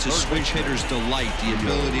field. That's a switch hitter's delight, the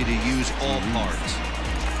ability to use all parts.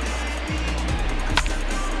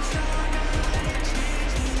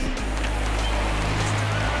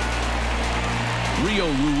 Rio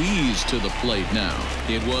Ruiz to the plate now.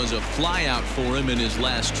 It was a flyout for him in his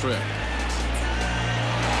last trip.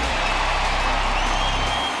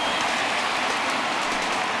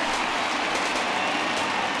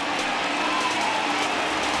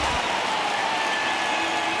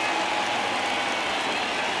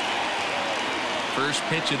 First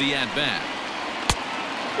pitch of the at-bat.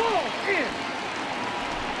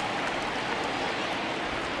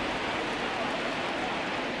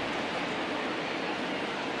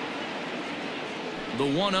 The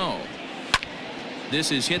 1-0.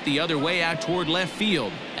 This is hit the other way out toward left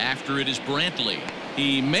field. After it is Brantley.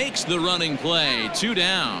 He makes the running play. 2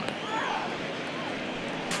 down.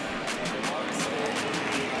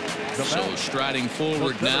 So striding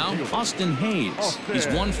forward now, Austin Hayes. He's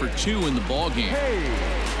 1 for 2 in the ballgame.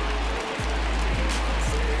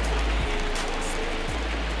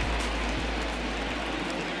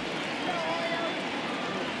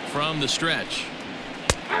 From the stretch.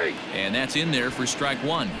 And that's in there for strike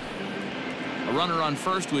 1. A runner on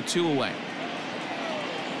first with 2 away.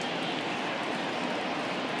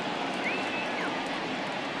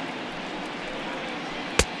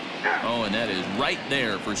 Oh, and that is right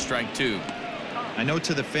there for strike 2. I know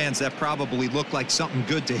to the fans that probably looked like something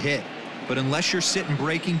good to hit, but unless you're sitting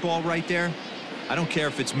breaking ball right there, I don't care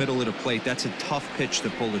if it's middle of the plate. That's a tough pitch to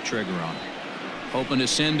pull the trigger on. Hoping to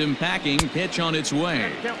send him packing. Pitch on its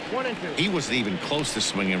way. Count 1 and 2. He wasn't even close to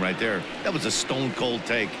swinging right there. That was a stone cold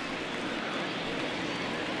take.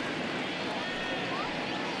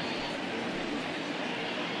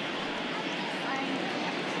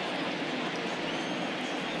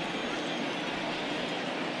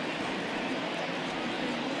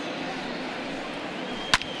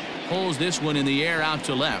 Pulls this one in the air out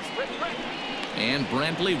to left. And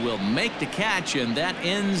Brantley will make the catch, and that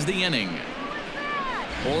ends the inning.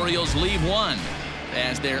 Orioles leave 1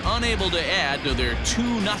 as they're unable to add to their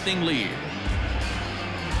 2-0 lead.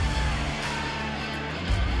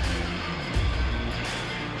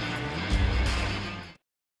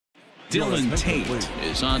 Dylan Tate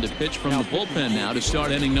is on to pitch from the bullpen now to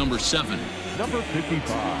start inning number 7. Number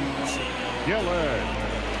 55, Dylan.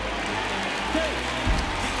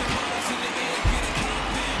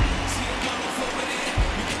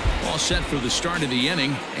 All set for the start of the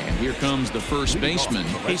inning, and here comes the first baseman,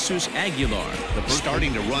 Jesus Aguilar.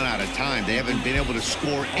 Starting to run out of time. They haven't been able to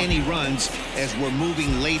score any runs as we're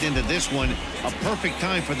moving late into this one. A perfect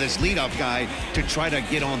time for this leadoff guy to try to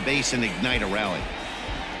get on base and ignite a rally.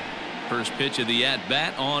 First pitch of the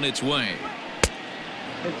at-bat on its way.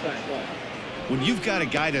 When you've got a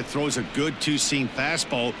guy that throws a good two-seam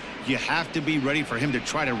fastball, you have to be ready for him to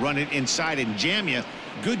try to run it inside and jam you.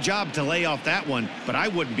 Good job to lay off that one, but I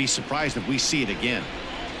wouldn't be surprised if we see it again.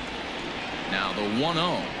 Now the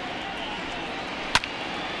 1-0.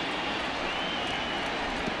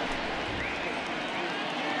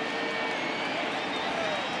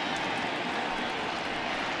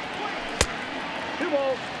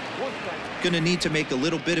 balls, 1 strike. Going to need to make a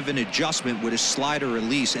little bit of an adjustment with his slider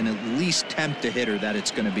release and at least tempt the hitter that it's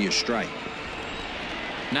going to be a strike.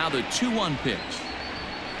 Now the 2-1 pitch.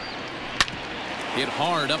 Hit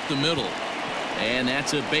hard up the middle. And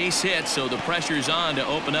that's a base hit, so the pressure's on to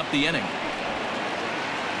open up the inning.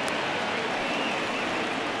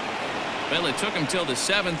 Well, it took him till the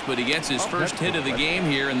 7th, but he gets his first hit of the game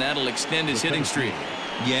here, and that'll extend his hitting streak.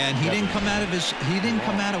 Yeah, and he didn't come out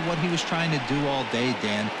of what he was trying to do all day,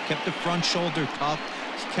 Dan. Kept the front shoulder tucked,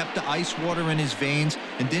 kept the ice water in his veins,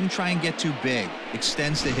 and didn't try and get too big.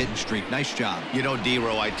 Extends the hitting streak. Nice job. You know,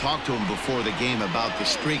 D-Row, I talked to him before the game about the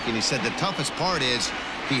streak, and he said the toughest part is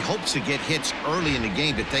he hopes to get hits early in the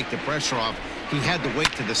game to take the pressure off. He had to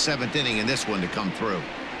wait to the 7th inning in this one to come through.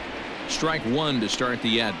 Strike 1 to start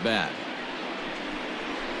the at-bat.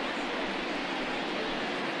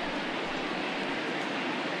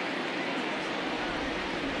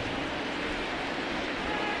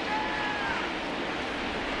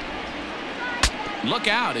 Look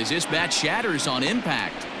out as this bat shatters on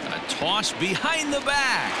impact. A toss behind the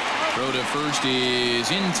back. Throw to first is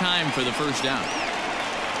in time for the first out.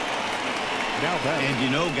 And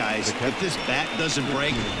you know, guys, if this bat doesn't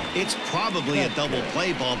break, it's probably a double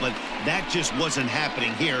play ball, but that just wasn't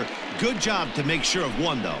happening here. Good job to make sure of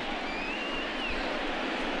one, though.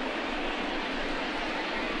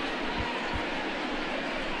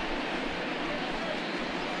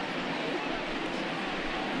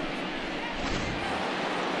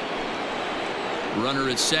 Runner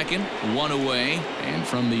at second, 1 away, and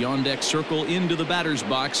from the on-deck circle into the batter's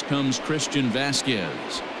box comes Christian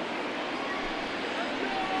Vasquez.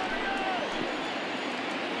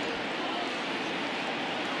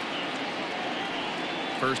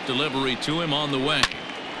 First delivery to him on the way.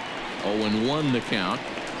 0-1 the count.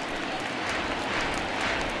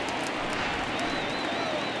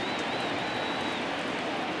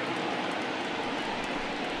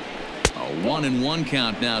 A 1-1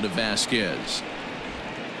 count now to Vasquez.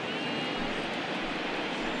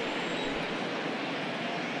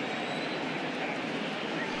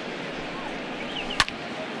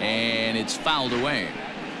 And it's fouled away.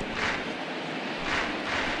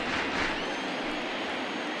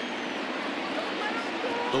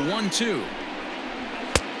 The 1-2.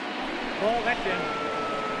 Ball, that's in.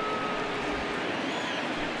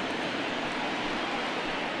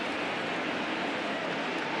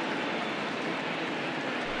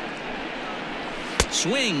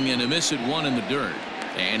 Swing and a miss at 1 in the dirt.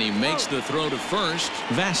 And he makes the throw to first.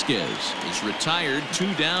 Vasquez is retired,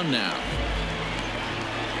 2 down now.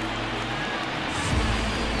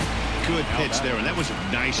 Good pitch there, and that was a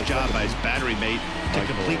nice job by his battery mate to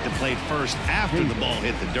complete the play first after the ball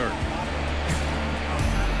hit the dirt.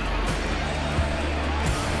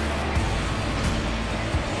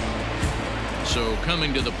 So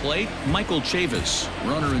coming to the plate, Michael Chavis,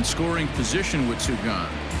 runner in scoring position with 2 gone.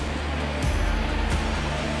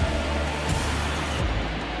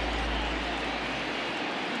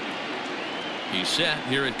 He's set.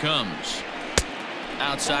 Here it comes.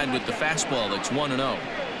 Outside with the fastball. That's 1-0.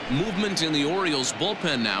 Movement in the Orioles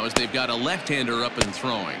bullpen now as they've got a left-hander up and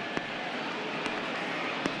throwing.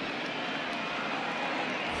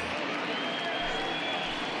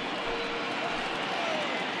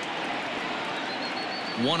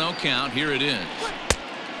 One 0 count. Here it is.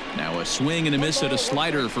 Now a swing and a miss at a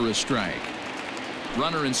slider for a strike.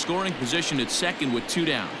 Runner in scoring position at second with 2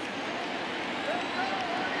 down.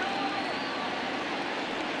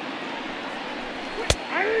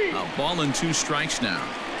 A ball and 2 strikes now.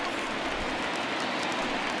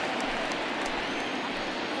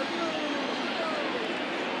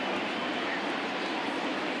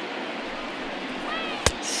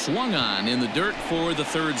 Swung on in the dirt for the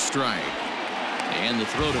 3rd strike. And the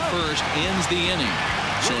throw to first ends the inning.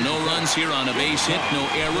 So no runs here on a base hit, no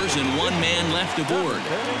errors, and 1 man left aboard.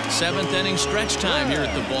 7th inning stretch time here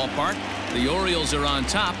at the ballpark. The Orioles are on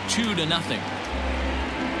top 2-0.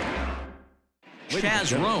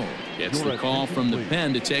 Chaz Rowe gets the call from the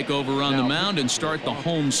pen to take over on the mound and start the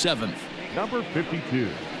home 7th. Number 52,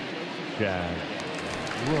 Chaz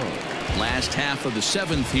Rowe. Last half of the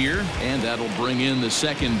 7th here, and that'll bring in the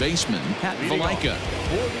second baseman, Pat Valaika.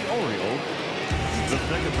 For the Orioles, the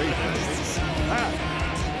second baseman, Pat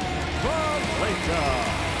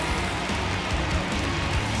Valaika.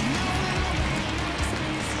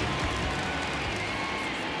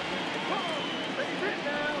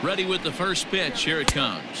 Ready with the first pitch. Here it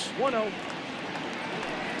comes. 1-0.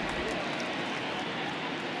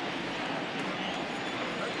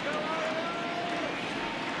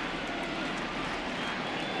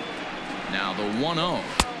 Now the 1-0.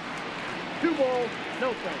 2 balls.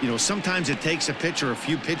 You know, sometimes it takes a pitcher a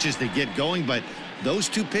few pitches to get going, but those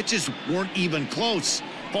two pitches weren't even close.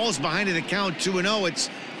 Ball's behind in the count 2-0. It's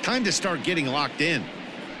time to start getting locked in.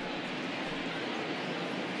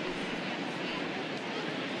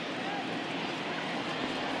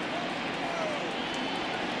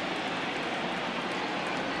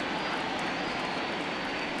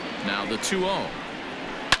 Now the 2-0.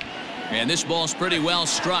 And this ball's pretty well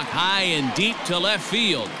struck high and deep to left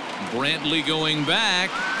field. Brantley going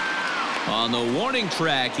back. On the warning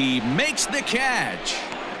track, he makes the catch.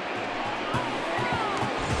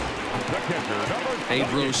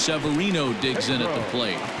 Pedro Severino digs in at the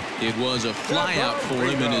plate. It was a flyout for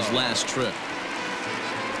him in his last trip.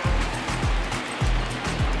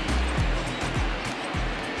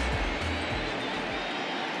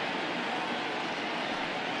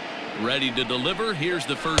 Ready to deliver. Here's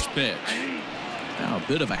the first pitch. Now a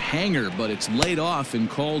bit of a hanger, but it's laid off and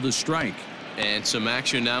called a strike. And some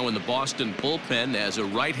action now in the Boston bullpen as a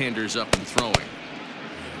right-hander's up and throwing.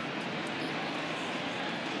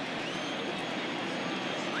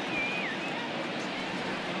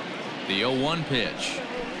 The 0-1 pitch.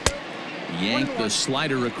 Yanked the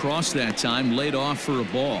slider across that time, laid off for a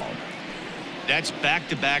ball. That's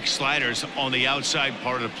back-to-back sliders on the outside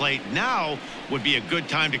part of the plate. Now would be a good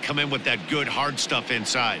time to come in with that good hard stuff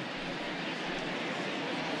inside.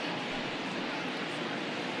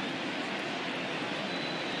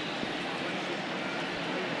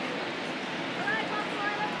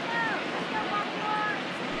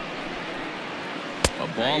 A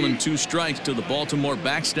ball and 2 strikes to the Baltimore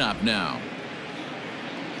backstop now.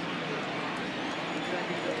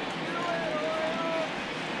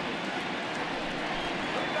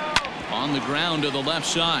 On the ground to the left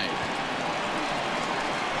side.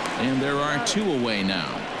 And there are 2 away now.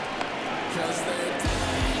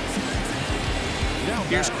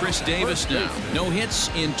 Here's Chris Davis now. No hits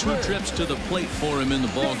in 2 trips to the plate for him in the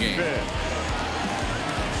ballgame.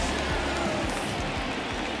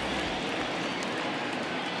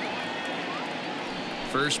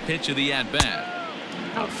 First pitch of the at-bat.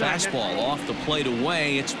 A fastball off the plate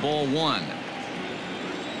away. It's ball 1.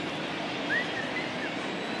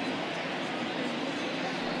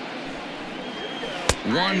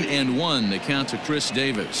 1-1 the count to Chris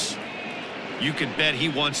Davis. You can bet he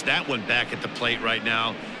wants that one back at the plate right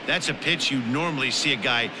now. That's a pitch you normally see a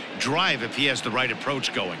guy drive if he has the right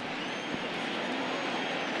approach going.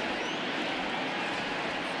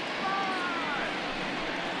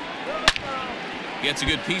 Gets a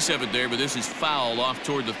good piece of it there, but this is foul off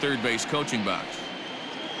toward the third base coaching box.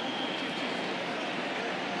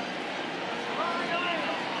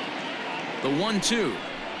 The 1-2.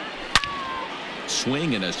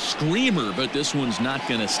 Swing and a screamer, but this one's not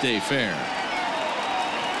going to stay fair.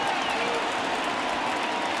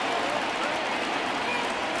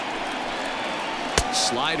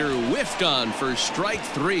 Slider whiffed on for strike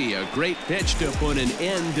 3. A great pitch to put an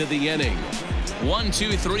end to the inning.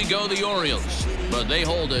 1-2-3 go the Orioles, but they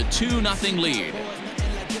hold a 2-0 lead.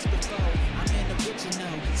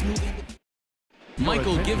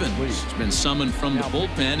 Michael Givens has been summoned from the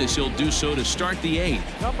bullpen as he'll do so to start the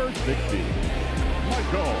 8th. Number 60,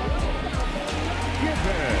 Michael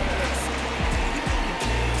Givens.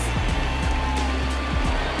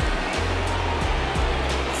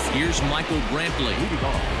 Here's Michael Brantley.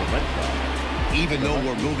 Even though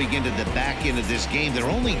we're moving into the back end of this game, they're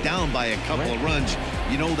only down by a couple of runs.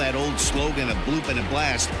 You know that old slogan of bloop and a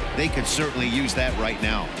blast? They could certainly use that right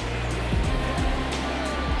now.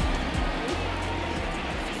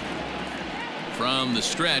 From the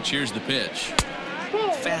stretch, here's the pitch.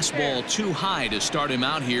 Fastball too high to start him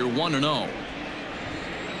out here, 1-0.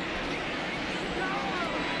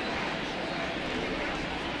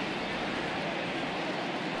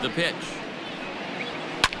 The pitch.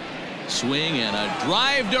 Swing and a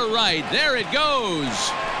drive to right. There it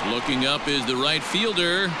goes. Looking up is the right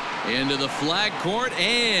fielder. Into the flag court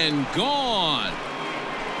and gone.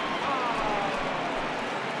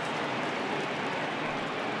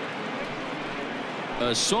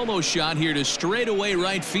 A solo shot here to straightaway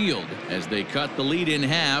right field. As they cut the lead in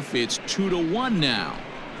half, it's 2-1 now.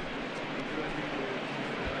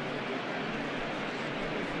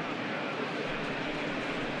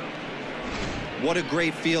 What a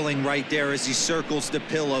great feeling right there as he circles the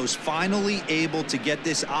pillows, finally able to get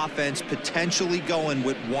this offense potentially going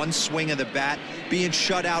with one swing of the bat, being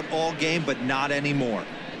shut out all game, but not anymore.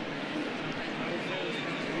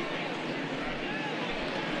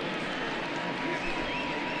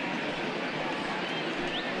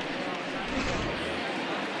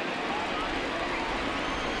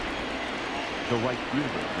 The right fielder,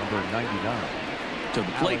 number 99, To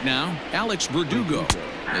the plate now, Alex Verdugo.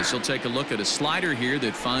 As he'll take a look at a slider here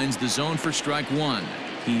that finds the zone for strike one.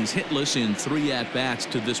 He's hitless in 3 at-bats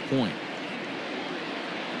to this point.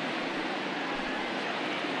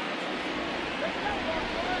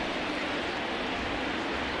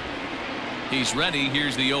 He's ready.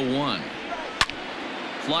 Here's the 0-1.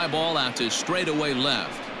 Fly ball out to straightaway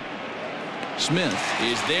left. Smith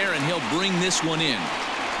is there, and he'll bring this one in.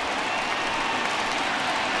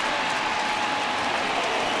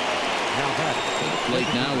 To the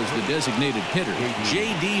plate now is the designated hitter,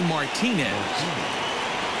 J.D. Martinez.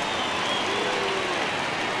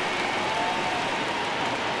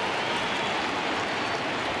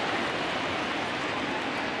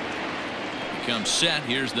 Comes set.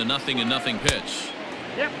 Here's the 0-0 pitch.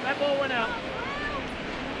 Yep, that ball went out.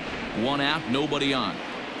 1 out, nobody on.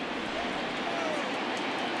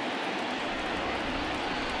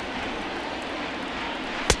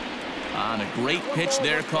 On a great pitch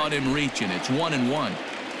there, caught him reaching. It's 1-1.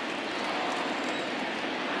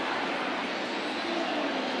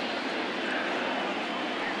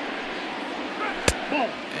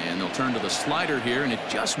 And they'll turn to the slider here, and it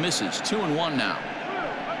just misses. 2-1 now.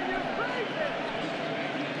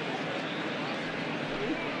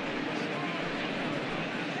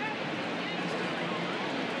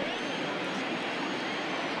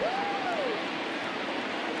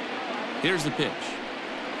 Here's the pitch.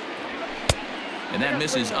 And that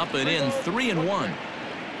misses up and in. 3-1.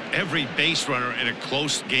 Every base runner in a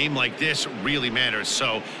close game like this really matters,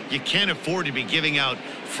 so you can't afford to be giving out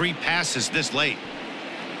free passes this late.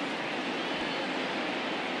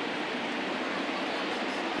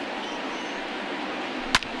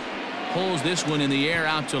 Pulls this one in the air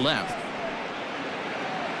out to left.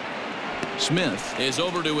 Smith is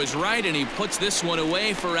over to his right, and he puts this one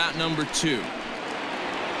away for out number 2.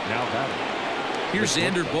 Now batting. Here's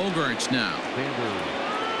Xander Bogaerts now. Xander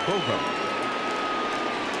Bogaerts.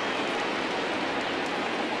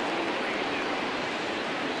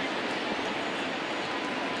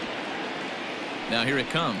 Now here it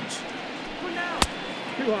comes.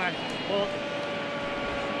 Too high. Ball.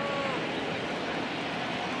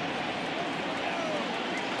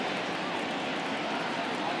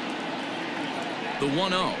 The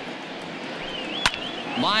 1-0.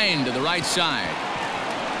 Line to the right side.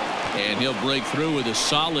 And he'll break through with a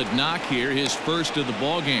solid knock here, his first of the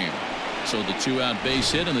ball game. So the 2-out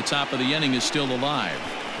base hit, and the top of the inning is still alive.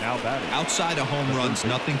 Now batting. Outside of home runs,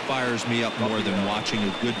 nothing fires me up more than watching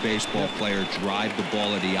a good baseball player drive the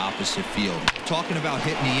ball at the opposite field. Talking about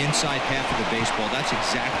hitting the inside half of the baseball, that's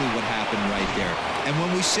exactly what happened right there. And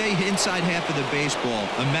when we say inside half of the baseball,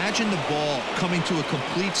 imagine the ball coming to a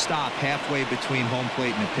complete stop halfway between home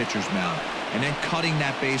plate and the pitcher's mound, and then cutting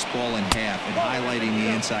that baseball in half and highlighting the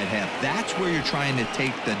inside half. That's where you're trying to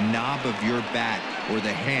take the knob of your bat or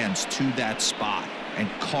the hands to that spot and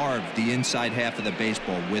carve the inside half of the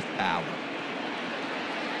baseball with power.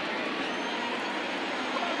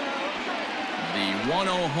 The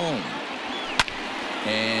 1-0 home.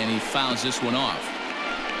 And he fouls this one off.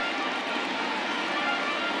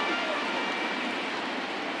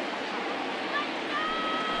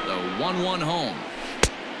 The 1-1 home.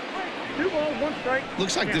 2 balls, 1 strike.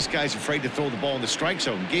 Looks like this guy's afraid to throw the ball in the strike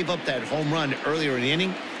zone. Gave up that home run earlier in the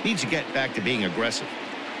inning. Needs to get back to being aggressive.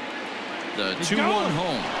 The 2-1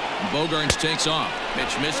 home. Bogaerts takes off.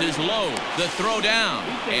 Pitch misses low. The throw down.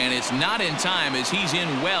 And it's not in time as he's in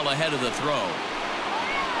well ahead of the throw.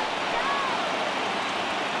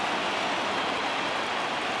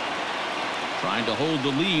 Trying to hold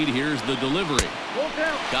the lead. Here's the delivery.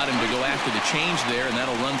 Got him to go after the change there, and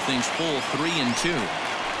that'll run things full 3-2.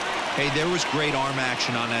 Hey, there was great arm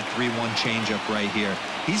action on that 3-1 changeup right here.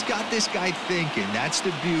 He's got this guy thinking. That's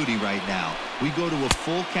the beauty right now. We go to a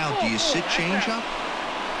full count. Do you sit changeup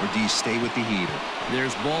or do you stay with the heater?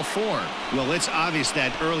 There's ball 4. Well, it's obvious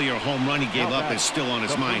that earlier home run he gave up is still on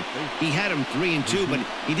his mind. He had him 3-2, but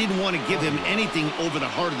he didn't want to give him anything over the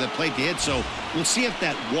heart of the plate to hit, so we'll see if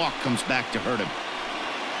that walk comes back to hurt him.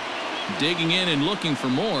 Digging in and looking for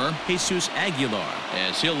more, Jesus Aguilar,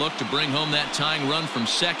 as he'll look to bring home that tying run from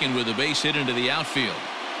second with a base hit into the outfield.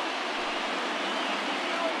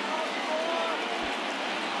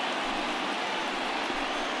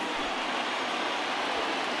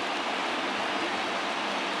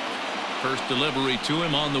 First delivery to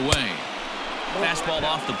him on the way. Fastball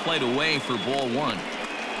off the plate away for ball 1.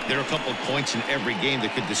 There are a couple of points in every game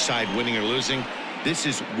that could decide winning or losing. This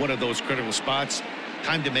is one of those critical spots.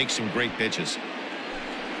 Time to make some great pitches.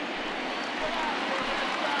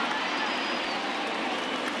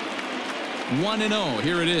 One and 0.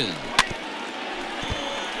 Here it is.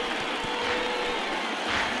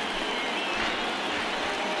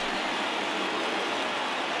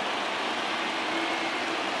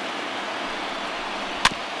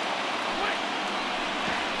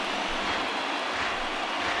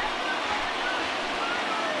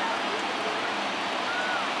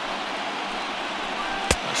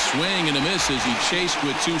 swing and a miss as he chased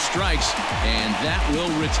with 2 strikes, and that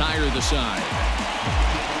will retire the side.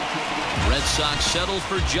 Red Sox settle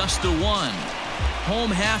for just the 1.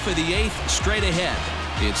 Home half of the 8th straight ahead.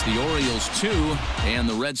 It's the Orioles 2 and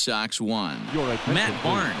the Red Sox 1. Matt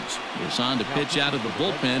Barnes is on to pitch out of the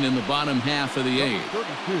bullpen in the bottom half of the 8th.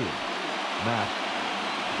 32, Matt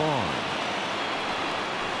Barnes.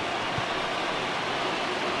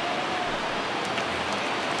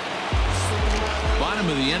 Bottom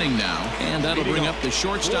of the inning now, and that'll bring up the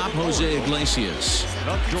shortstop, Jose Iglesias.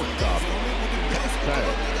 The shortstop,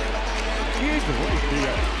 Iglesias.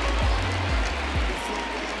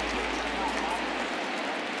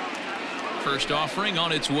 First offering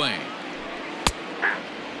on its way.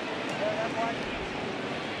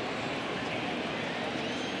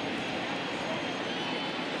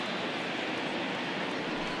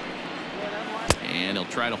 And he'll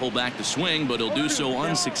try to hold back the swing, but he'll do so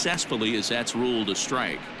unsuccessfully as that's ruled a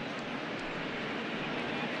strike.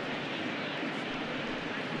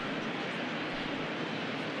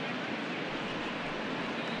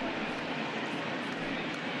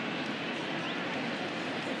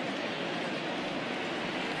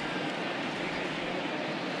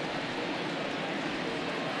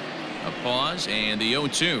 A pause and the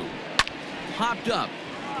 0-2. Popped up.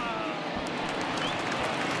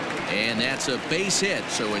 And that's a base hit,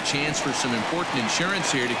 so a chance for some important insurance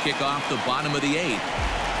here to kick off the bottom of the 8th.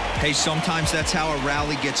 Hey, sometimes that's how a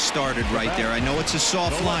rally gets started right there. I know it's a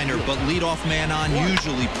soft liner, but leadoff man on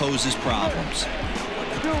usually poses problems.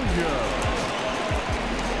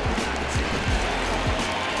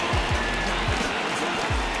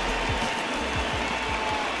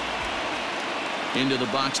 Into the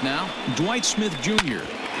box now, Dwight Smith Jr.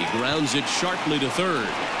 He grounds it sharply to third.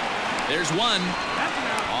 There's one.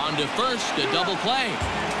 On to first, a double play.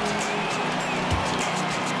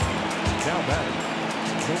 Now batting,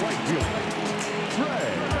 the right fielder,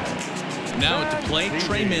 Trey. Now at the plate,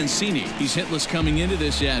 Trey Mancini. He's hitless coming into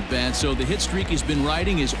this at-bat, so the hit streak he's been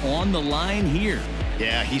riding is on the line here.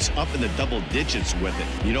 Yeah, he's up in the double digits with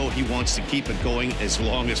it. You know, he wants to keep it going as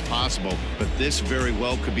long as possible, but this very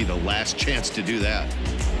well could be the last chance to do that.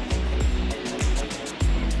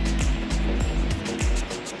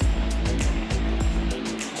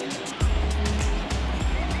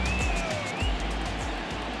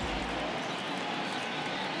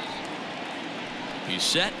 He's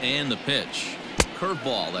set and the pitch.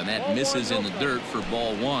 Curveball, and that misses in the dirt for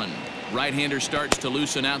ball 1. Right-hander starts to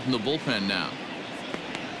loosen out in the bullpen now.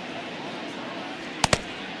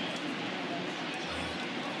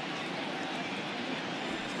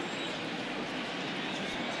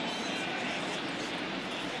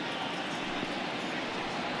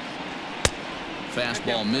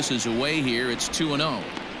 Fastball misses away here. It's 2-0.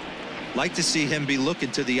 Like to see him be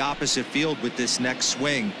looking to the opposite field with this next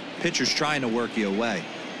swing. Pitcher's trying to work you away.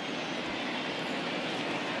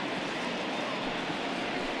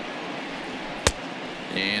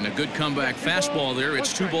 And a good comeback fastball there.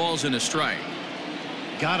 It's 2 balls and a strike.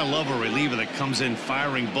 Gotta love a reliever that comes in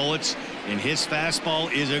firing bullets, and his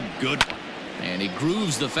fastball is a good one. And he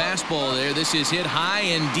grooves the fastball there. This is hit high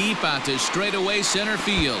and deep out to straightaway center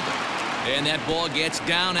field. And that ball gets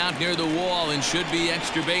down out near the wall and should be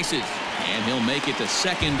extra bases. And he'll make it to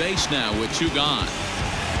second base now with 2 gone.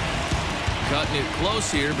 Cutting it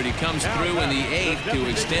close here, but he comes through in the 8th to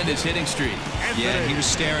extend his hitting streak. Yeah, he was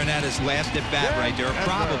staring at his last at bat right there,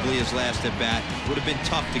 probably his last at bat. Would have been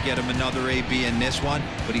tough to get him another AB in this one,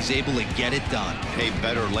 but he's able to get it done. Hey,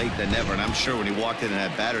 better late than never, and I'm sure when he walked into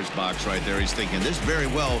that batter's box right there, he's thinking this very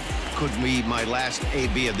well could be my last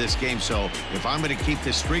AB of this game, so if I'm going to keep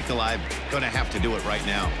this streak alive, going to have to do it right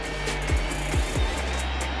now.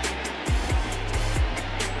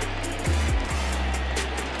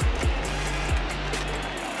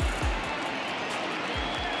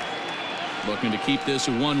 Looking to keep this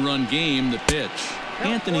a 1-run game. The pitch.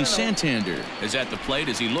 Anthony Santander is at the plate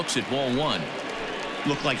as he looks at ball 1.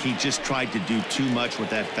 Looked like he just tried to do too much with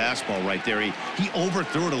that fastball right there. He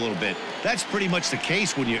overthrew it a little bit. That's pretty much the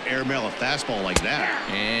case when you airmail a fastball like that.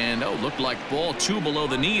 And looked like ball 2 below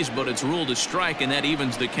the knees, but it's ruled a strike, and that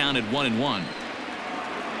evens the count at 1-1.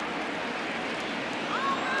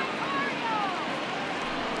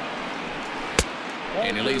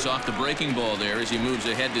 And he lays off the breaking ball there as he moves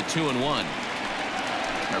ahead to 2-1.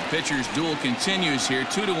 Our pitcher's duel continues here.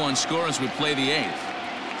 2-1 score as we play the 8th.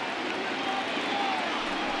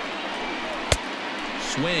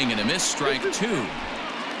 Swing and a miss, strike 2.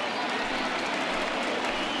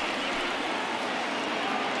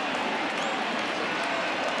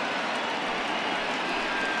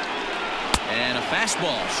 And a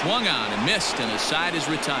fastball swung on and missed, and the side is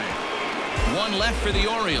retired. One left for the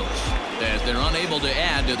Orioles as they're unable to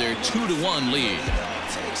add to their 2-1 lead.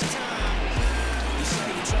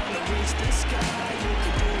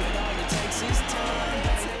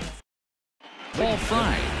 Paul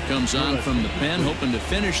Fry comes on from the pen, hoping to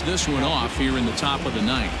finish this one off here in the top of the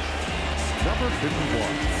ninth. Number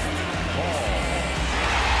 51, Paul.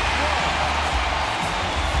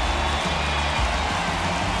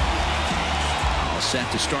 Set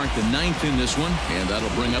to start the ninth in this one, and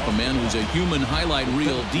that'll bring up a man who's a human highlight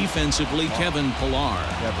reel defensively, Kevin Pillar.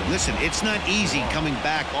 Listen, it's not easy coming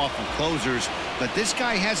back off of closers, but this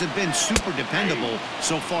guy hasn't been super dependable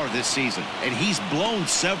so far this season, and he's blown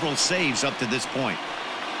several saves up to this point.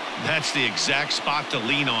 That's the exact spot to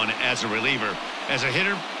lean on as a reliever. As a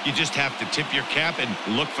hitter, you just have to tip your cap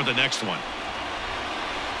and look for the next one.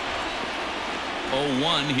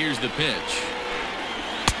 0-1, here's the pitch.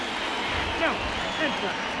 No.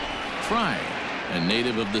 Fry, a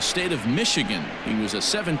native of the state of Michigan. He was a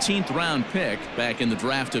 17th round pick back in the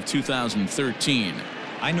draft of 2013.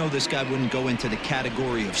 I know this guy wouldn't go into the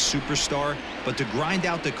category of superstar, but to grind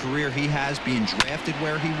out the career he has being drafted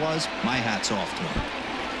where he was, my hat's off to him.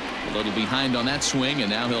 A little behind on that swing,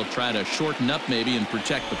 and now he'll try to shorten up maybe and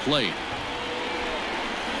protect the plate.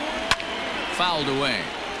 Fouled away.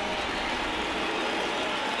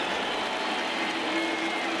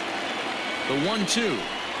 The 1-2.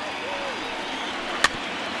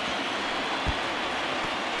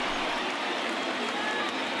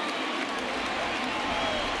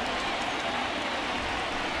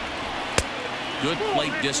 Good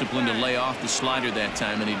plate discipline to lay off the slider that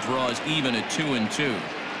time, and he draws even at 2-2.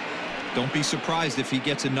 Don't be surprised if he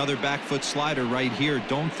gets another back foot slider right here.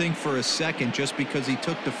 Don't think for a second, just because he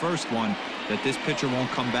took the first one, that this pitcher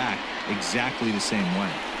won't come back exactly the same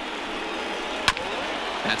way.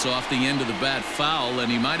 That's off the end of the bat, foul,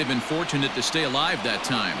 and he might have been fortunate to stay alive that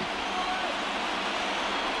time.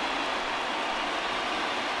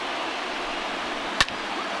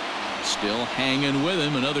 Still hanging with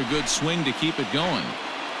him. Another good swing to keep it going.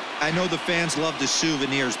 I know the fans love the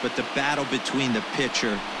souvenirs, but the battle between the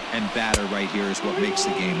pitcher and batter right here is what makes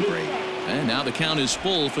the game great. And now the count is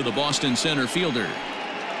full for the Boston center fielder.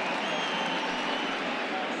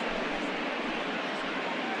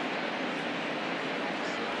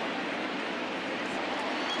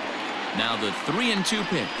 Now the 3-2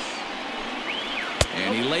 pitch.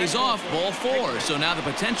 And he lays off, ball 4. So now the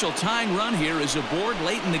potential tying run here is aboard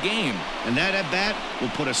late in the game. And that at bat will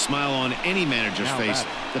put a smile on any manager's face.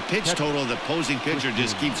 The pitch total of the opposing pitcher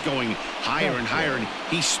just keeps going higher and higher, and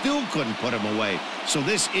he still couldn't put him away. So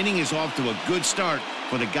this inning is off to a good start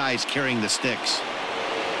for the guys carrying the sticks.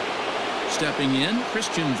 Stepping in,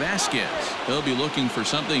 Christian Vasquez. He'll be looking for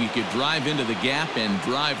something he could drive into the gap and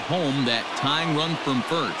drive home that tying run from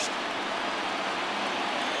first.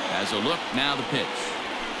 As a look, now the pitch.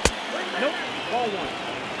 Nope, ball 1.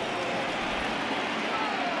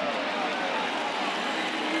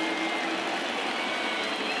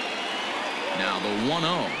 Now the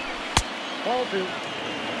 1-0. Ball 2.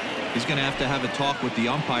 He's going to have a talk with the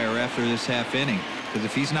umpire after this half inning, because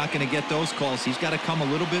if he's not going to get those calls, he's got to come a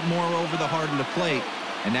little bit more over the heart of the plate,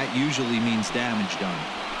 and that usually means damage done.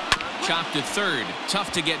 Chopped to third.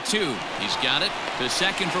 Tough to get 2. He's got it. To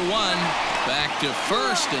second for 1. Back to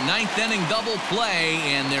first. A 9th inning double play,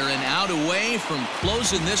 and they're an out away from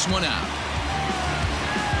closing this one out.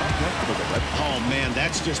 Oh, man,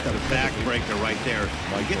 that's just a backbreaker right there.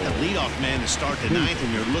 You get the leadoff man to start the 9th,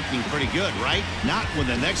 and you're looking pretty good, right? Not when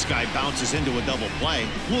the next guy bounces into a double play.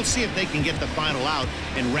 We'll see if they can get the final out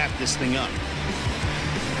and wrap this thing up.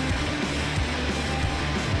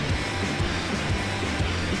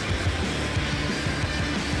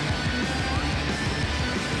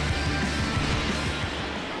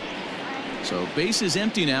 So base is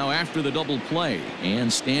empty now after the double play,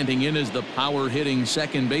 and standing in is the power-hitting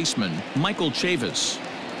second baseman, Michael Chavis.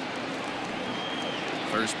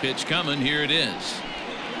 First pitch coming. Here it is.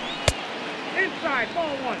 Inside,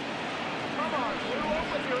 ball 1.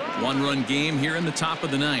 One-run game here in the top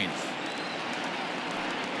of the 9th.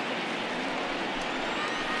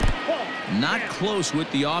 Not close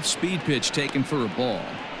with the off-speed pitch taken for a ball.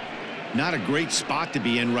 Not a great spot to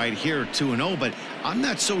be in right here, 2-0, but I'm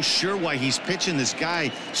not so sure why he's pitching this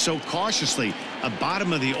guy so cautiously. A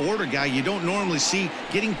bottom of the order guy you don't normally see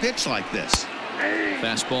getting pitched like this.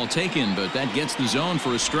 Fastball taken, but that gets the zone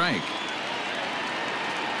for a strike.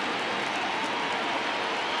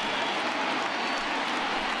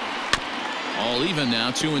 All even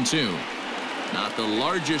now, 2-2. Not the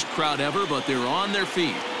largest crowd ever, but they're on their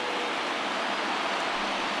feet.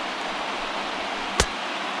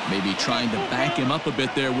 Maybe trying to back him up a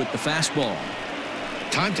bit there with the fastball.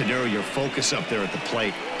 Time to narrow your focus up there at the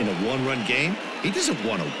plate. In a one-run game, he doesn't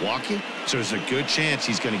want to walk you, so there's a good chance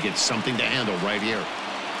he's going to get something to handle right here.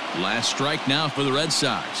 Last strike now for the Red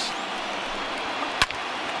Sox.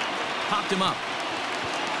 Popped him up.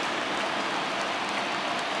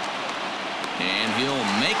 And he'll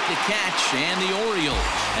make the catch, and the Orioles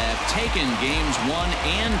have taken games 1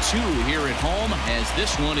 and 2 here at home as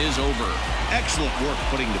this one is over. Excellent work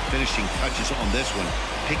putting the finishing touches on this one,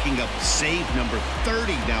 picking up save number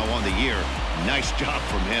 30 now on the year. Nice job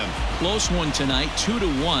from him. Close one tonight,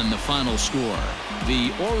 2-1 the final score.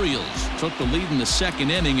 The Orioles took the lead in the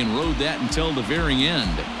second inning and rode that until the very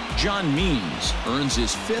end. John Means earns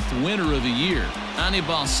his 5th winner of the year.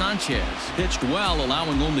 Anibal Sanchez pitched well,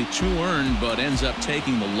 allowing only 2 earned, but ends up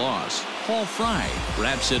taking the loss. Paul Fry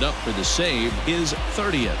wraps it up for the save, his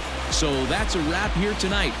 30th. So that's a wrap here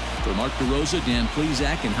tonight. For Mark DeRosa, Dan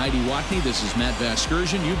Plesac, and Heidi Watney, this is Matt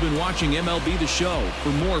Vasgersian. You've been watching MLB The Show. For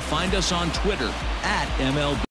more, find us on Twitter @MLB.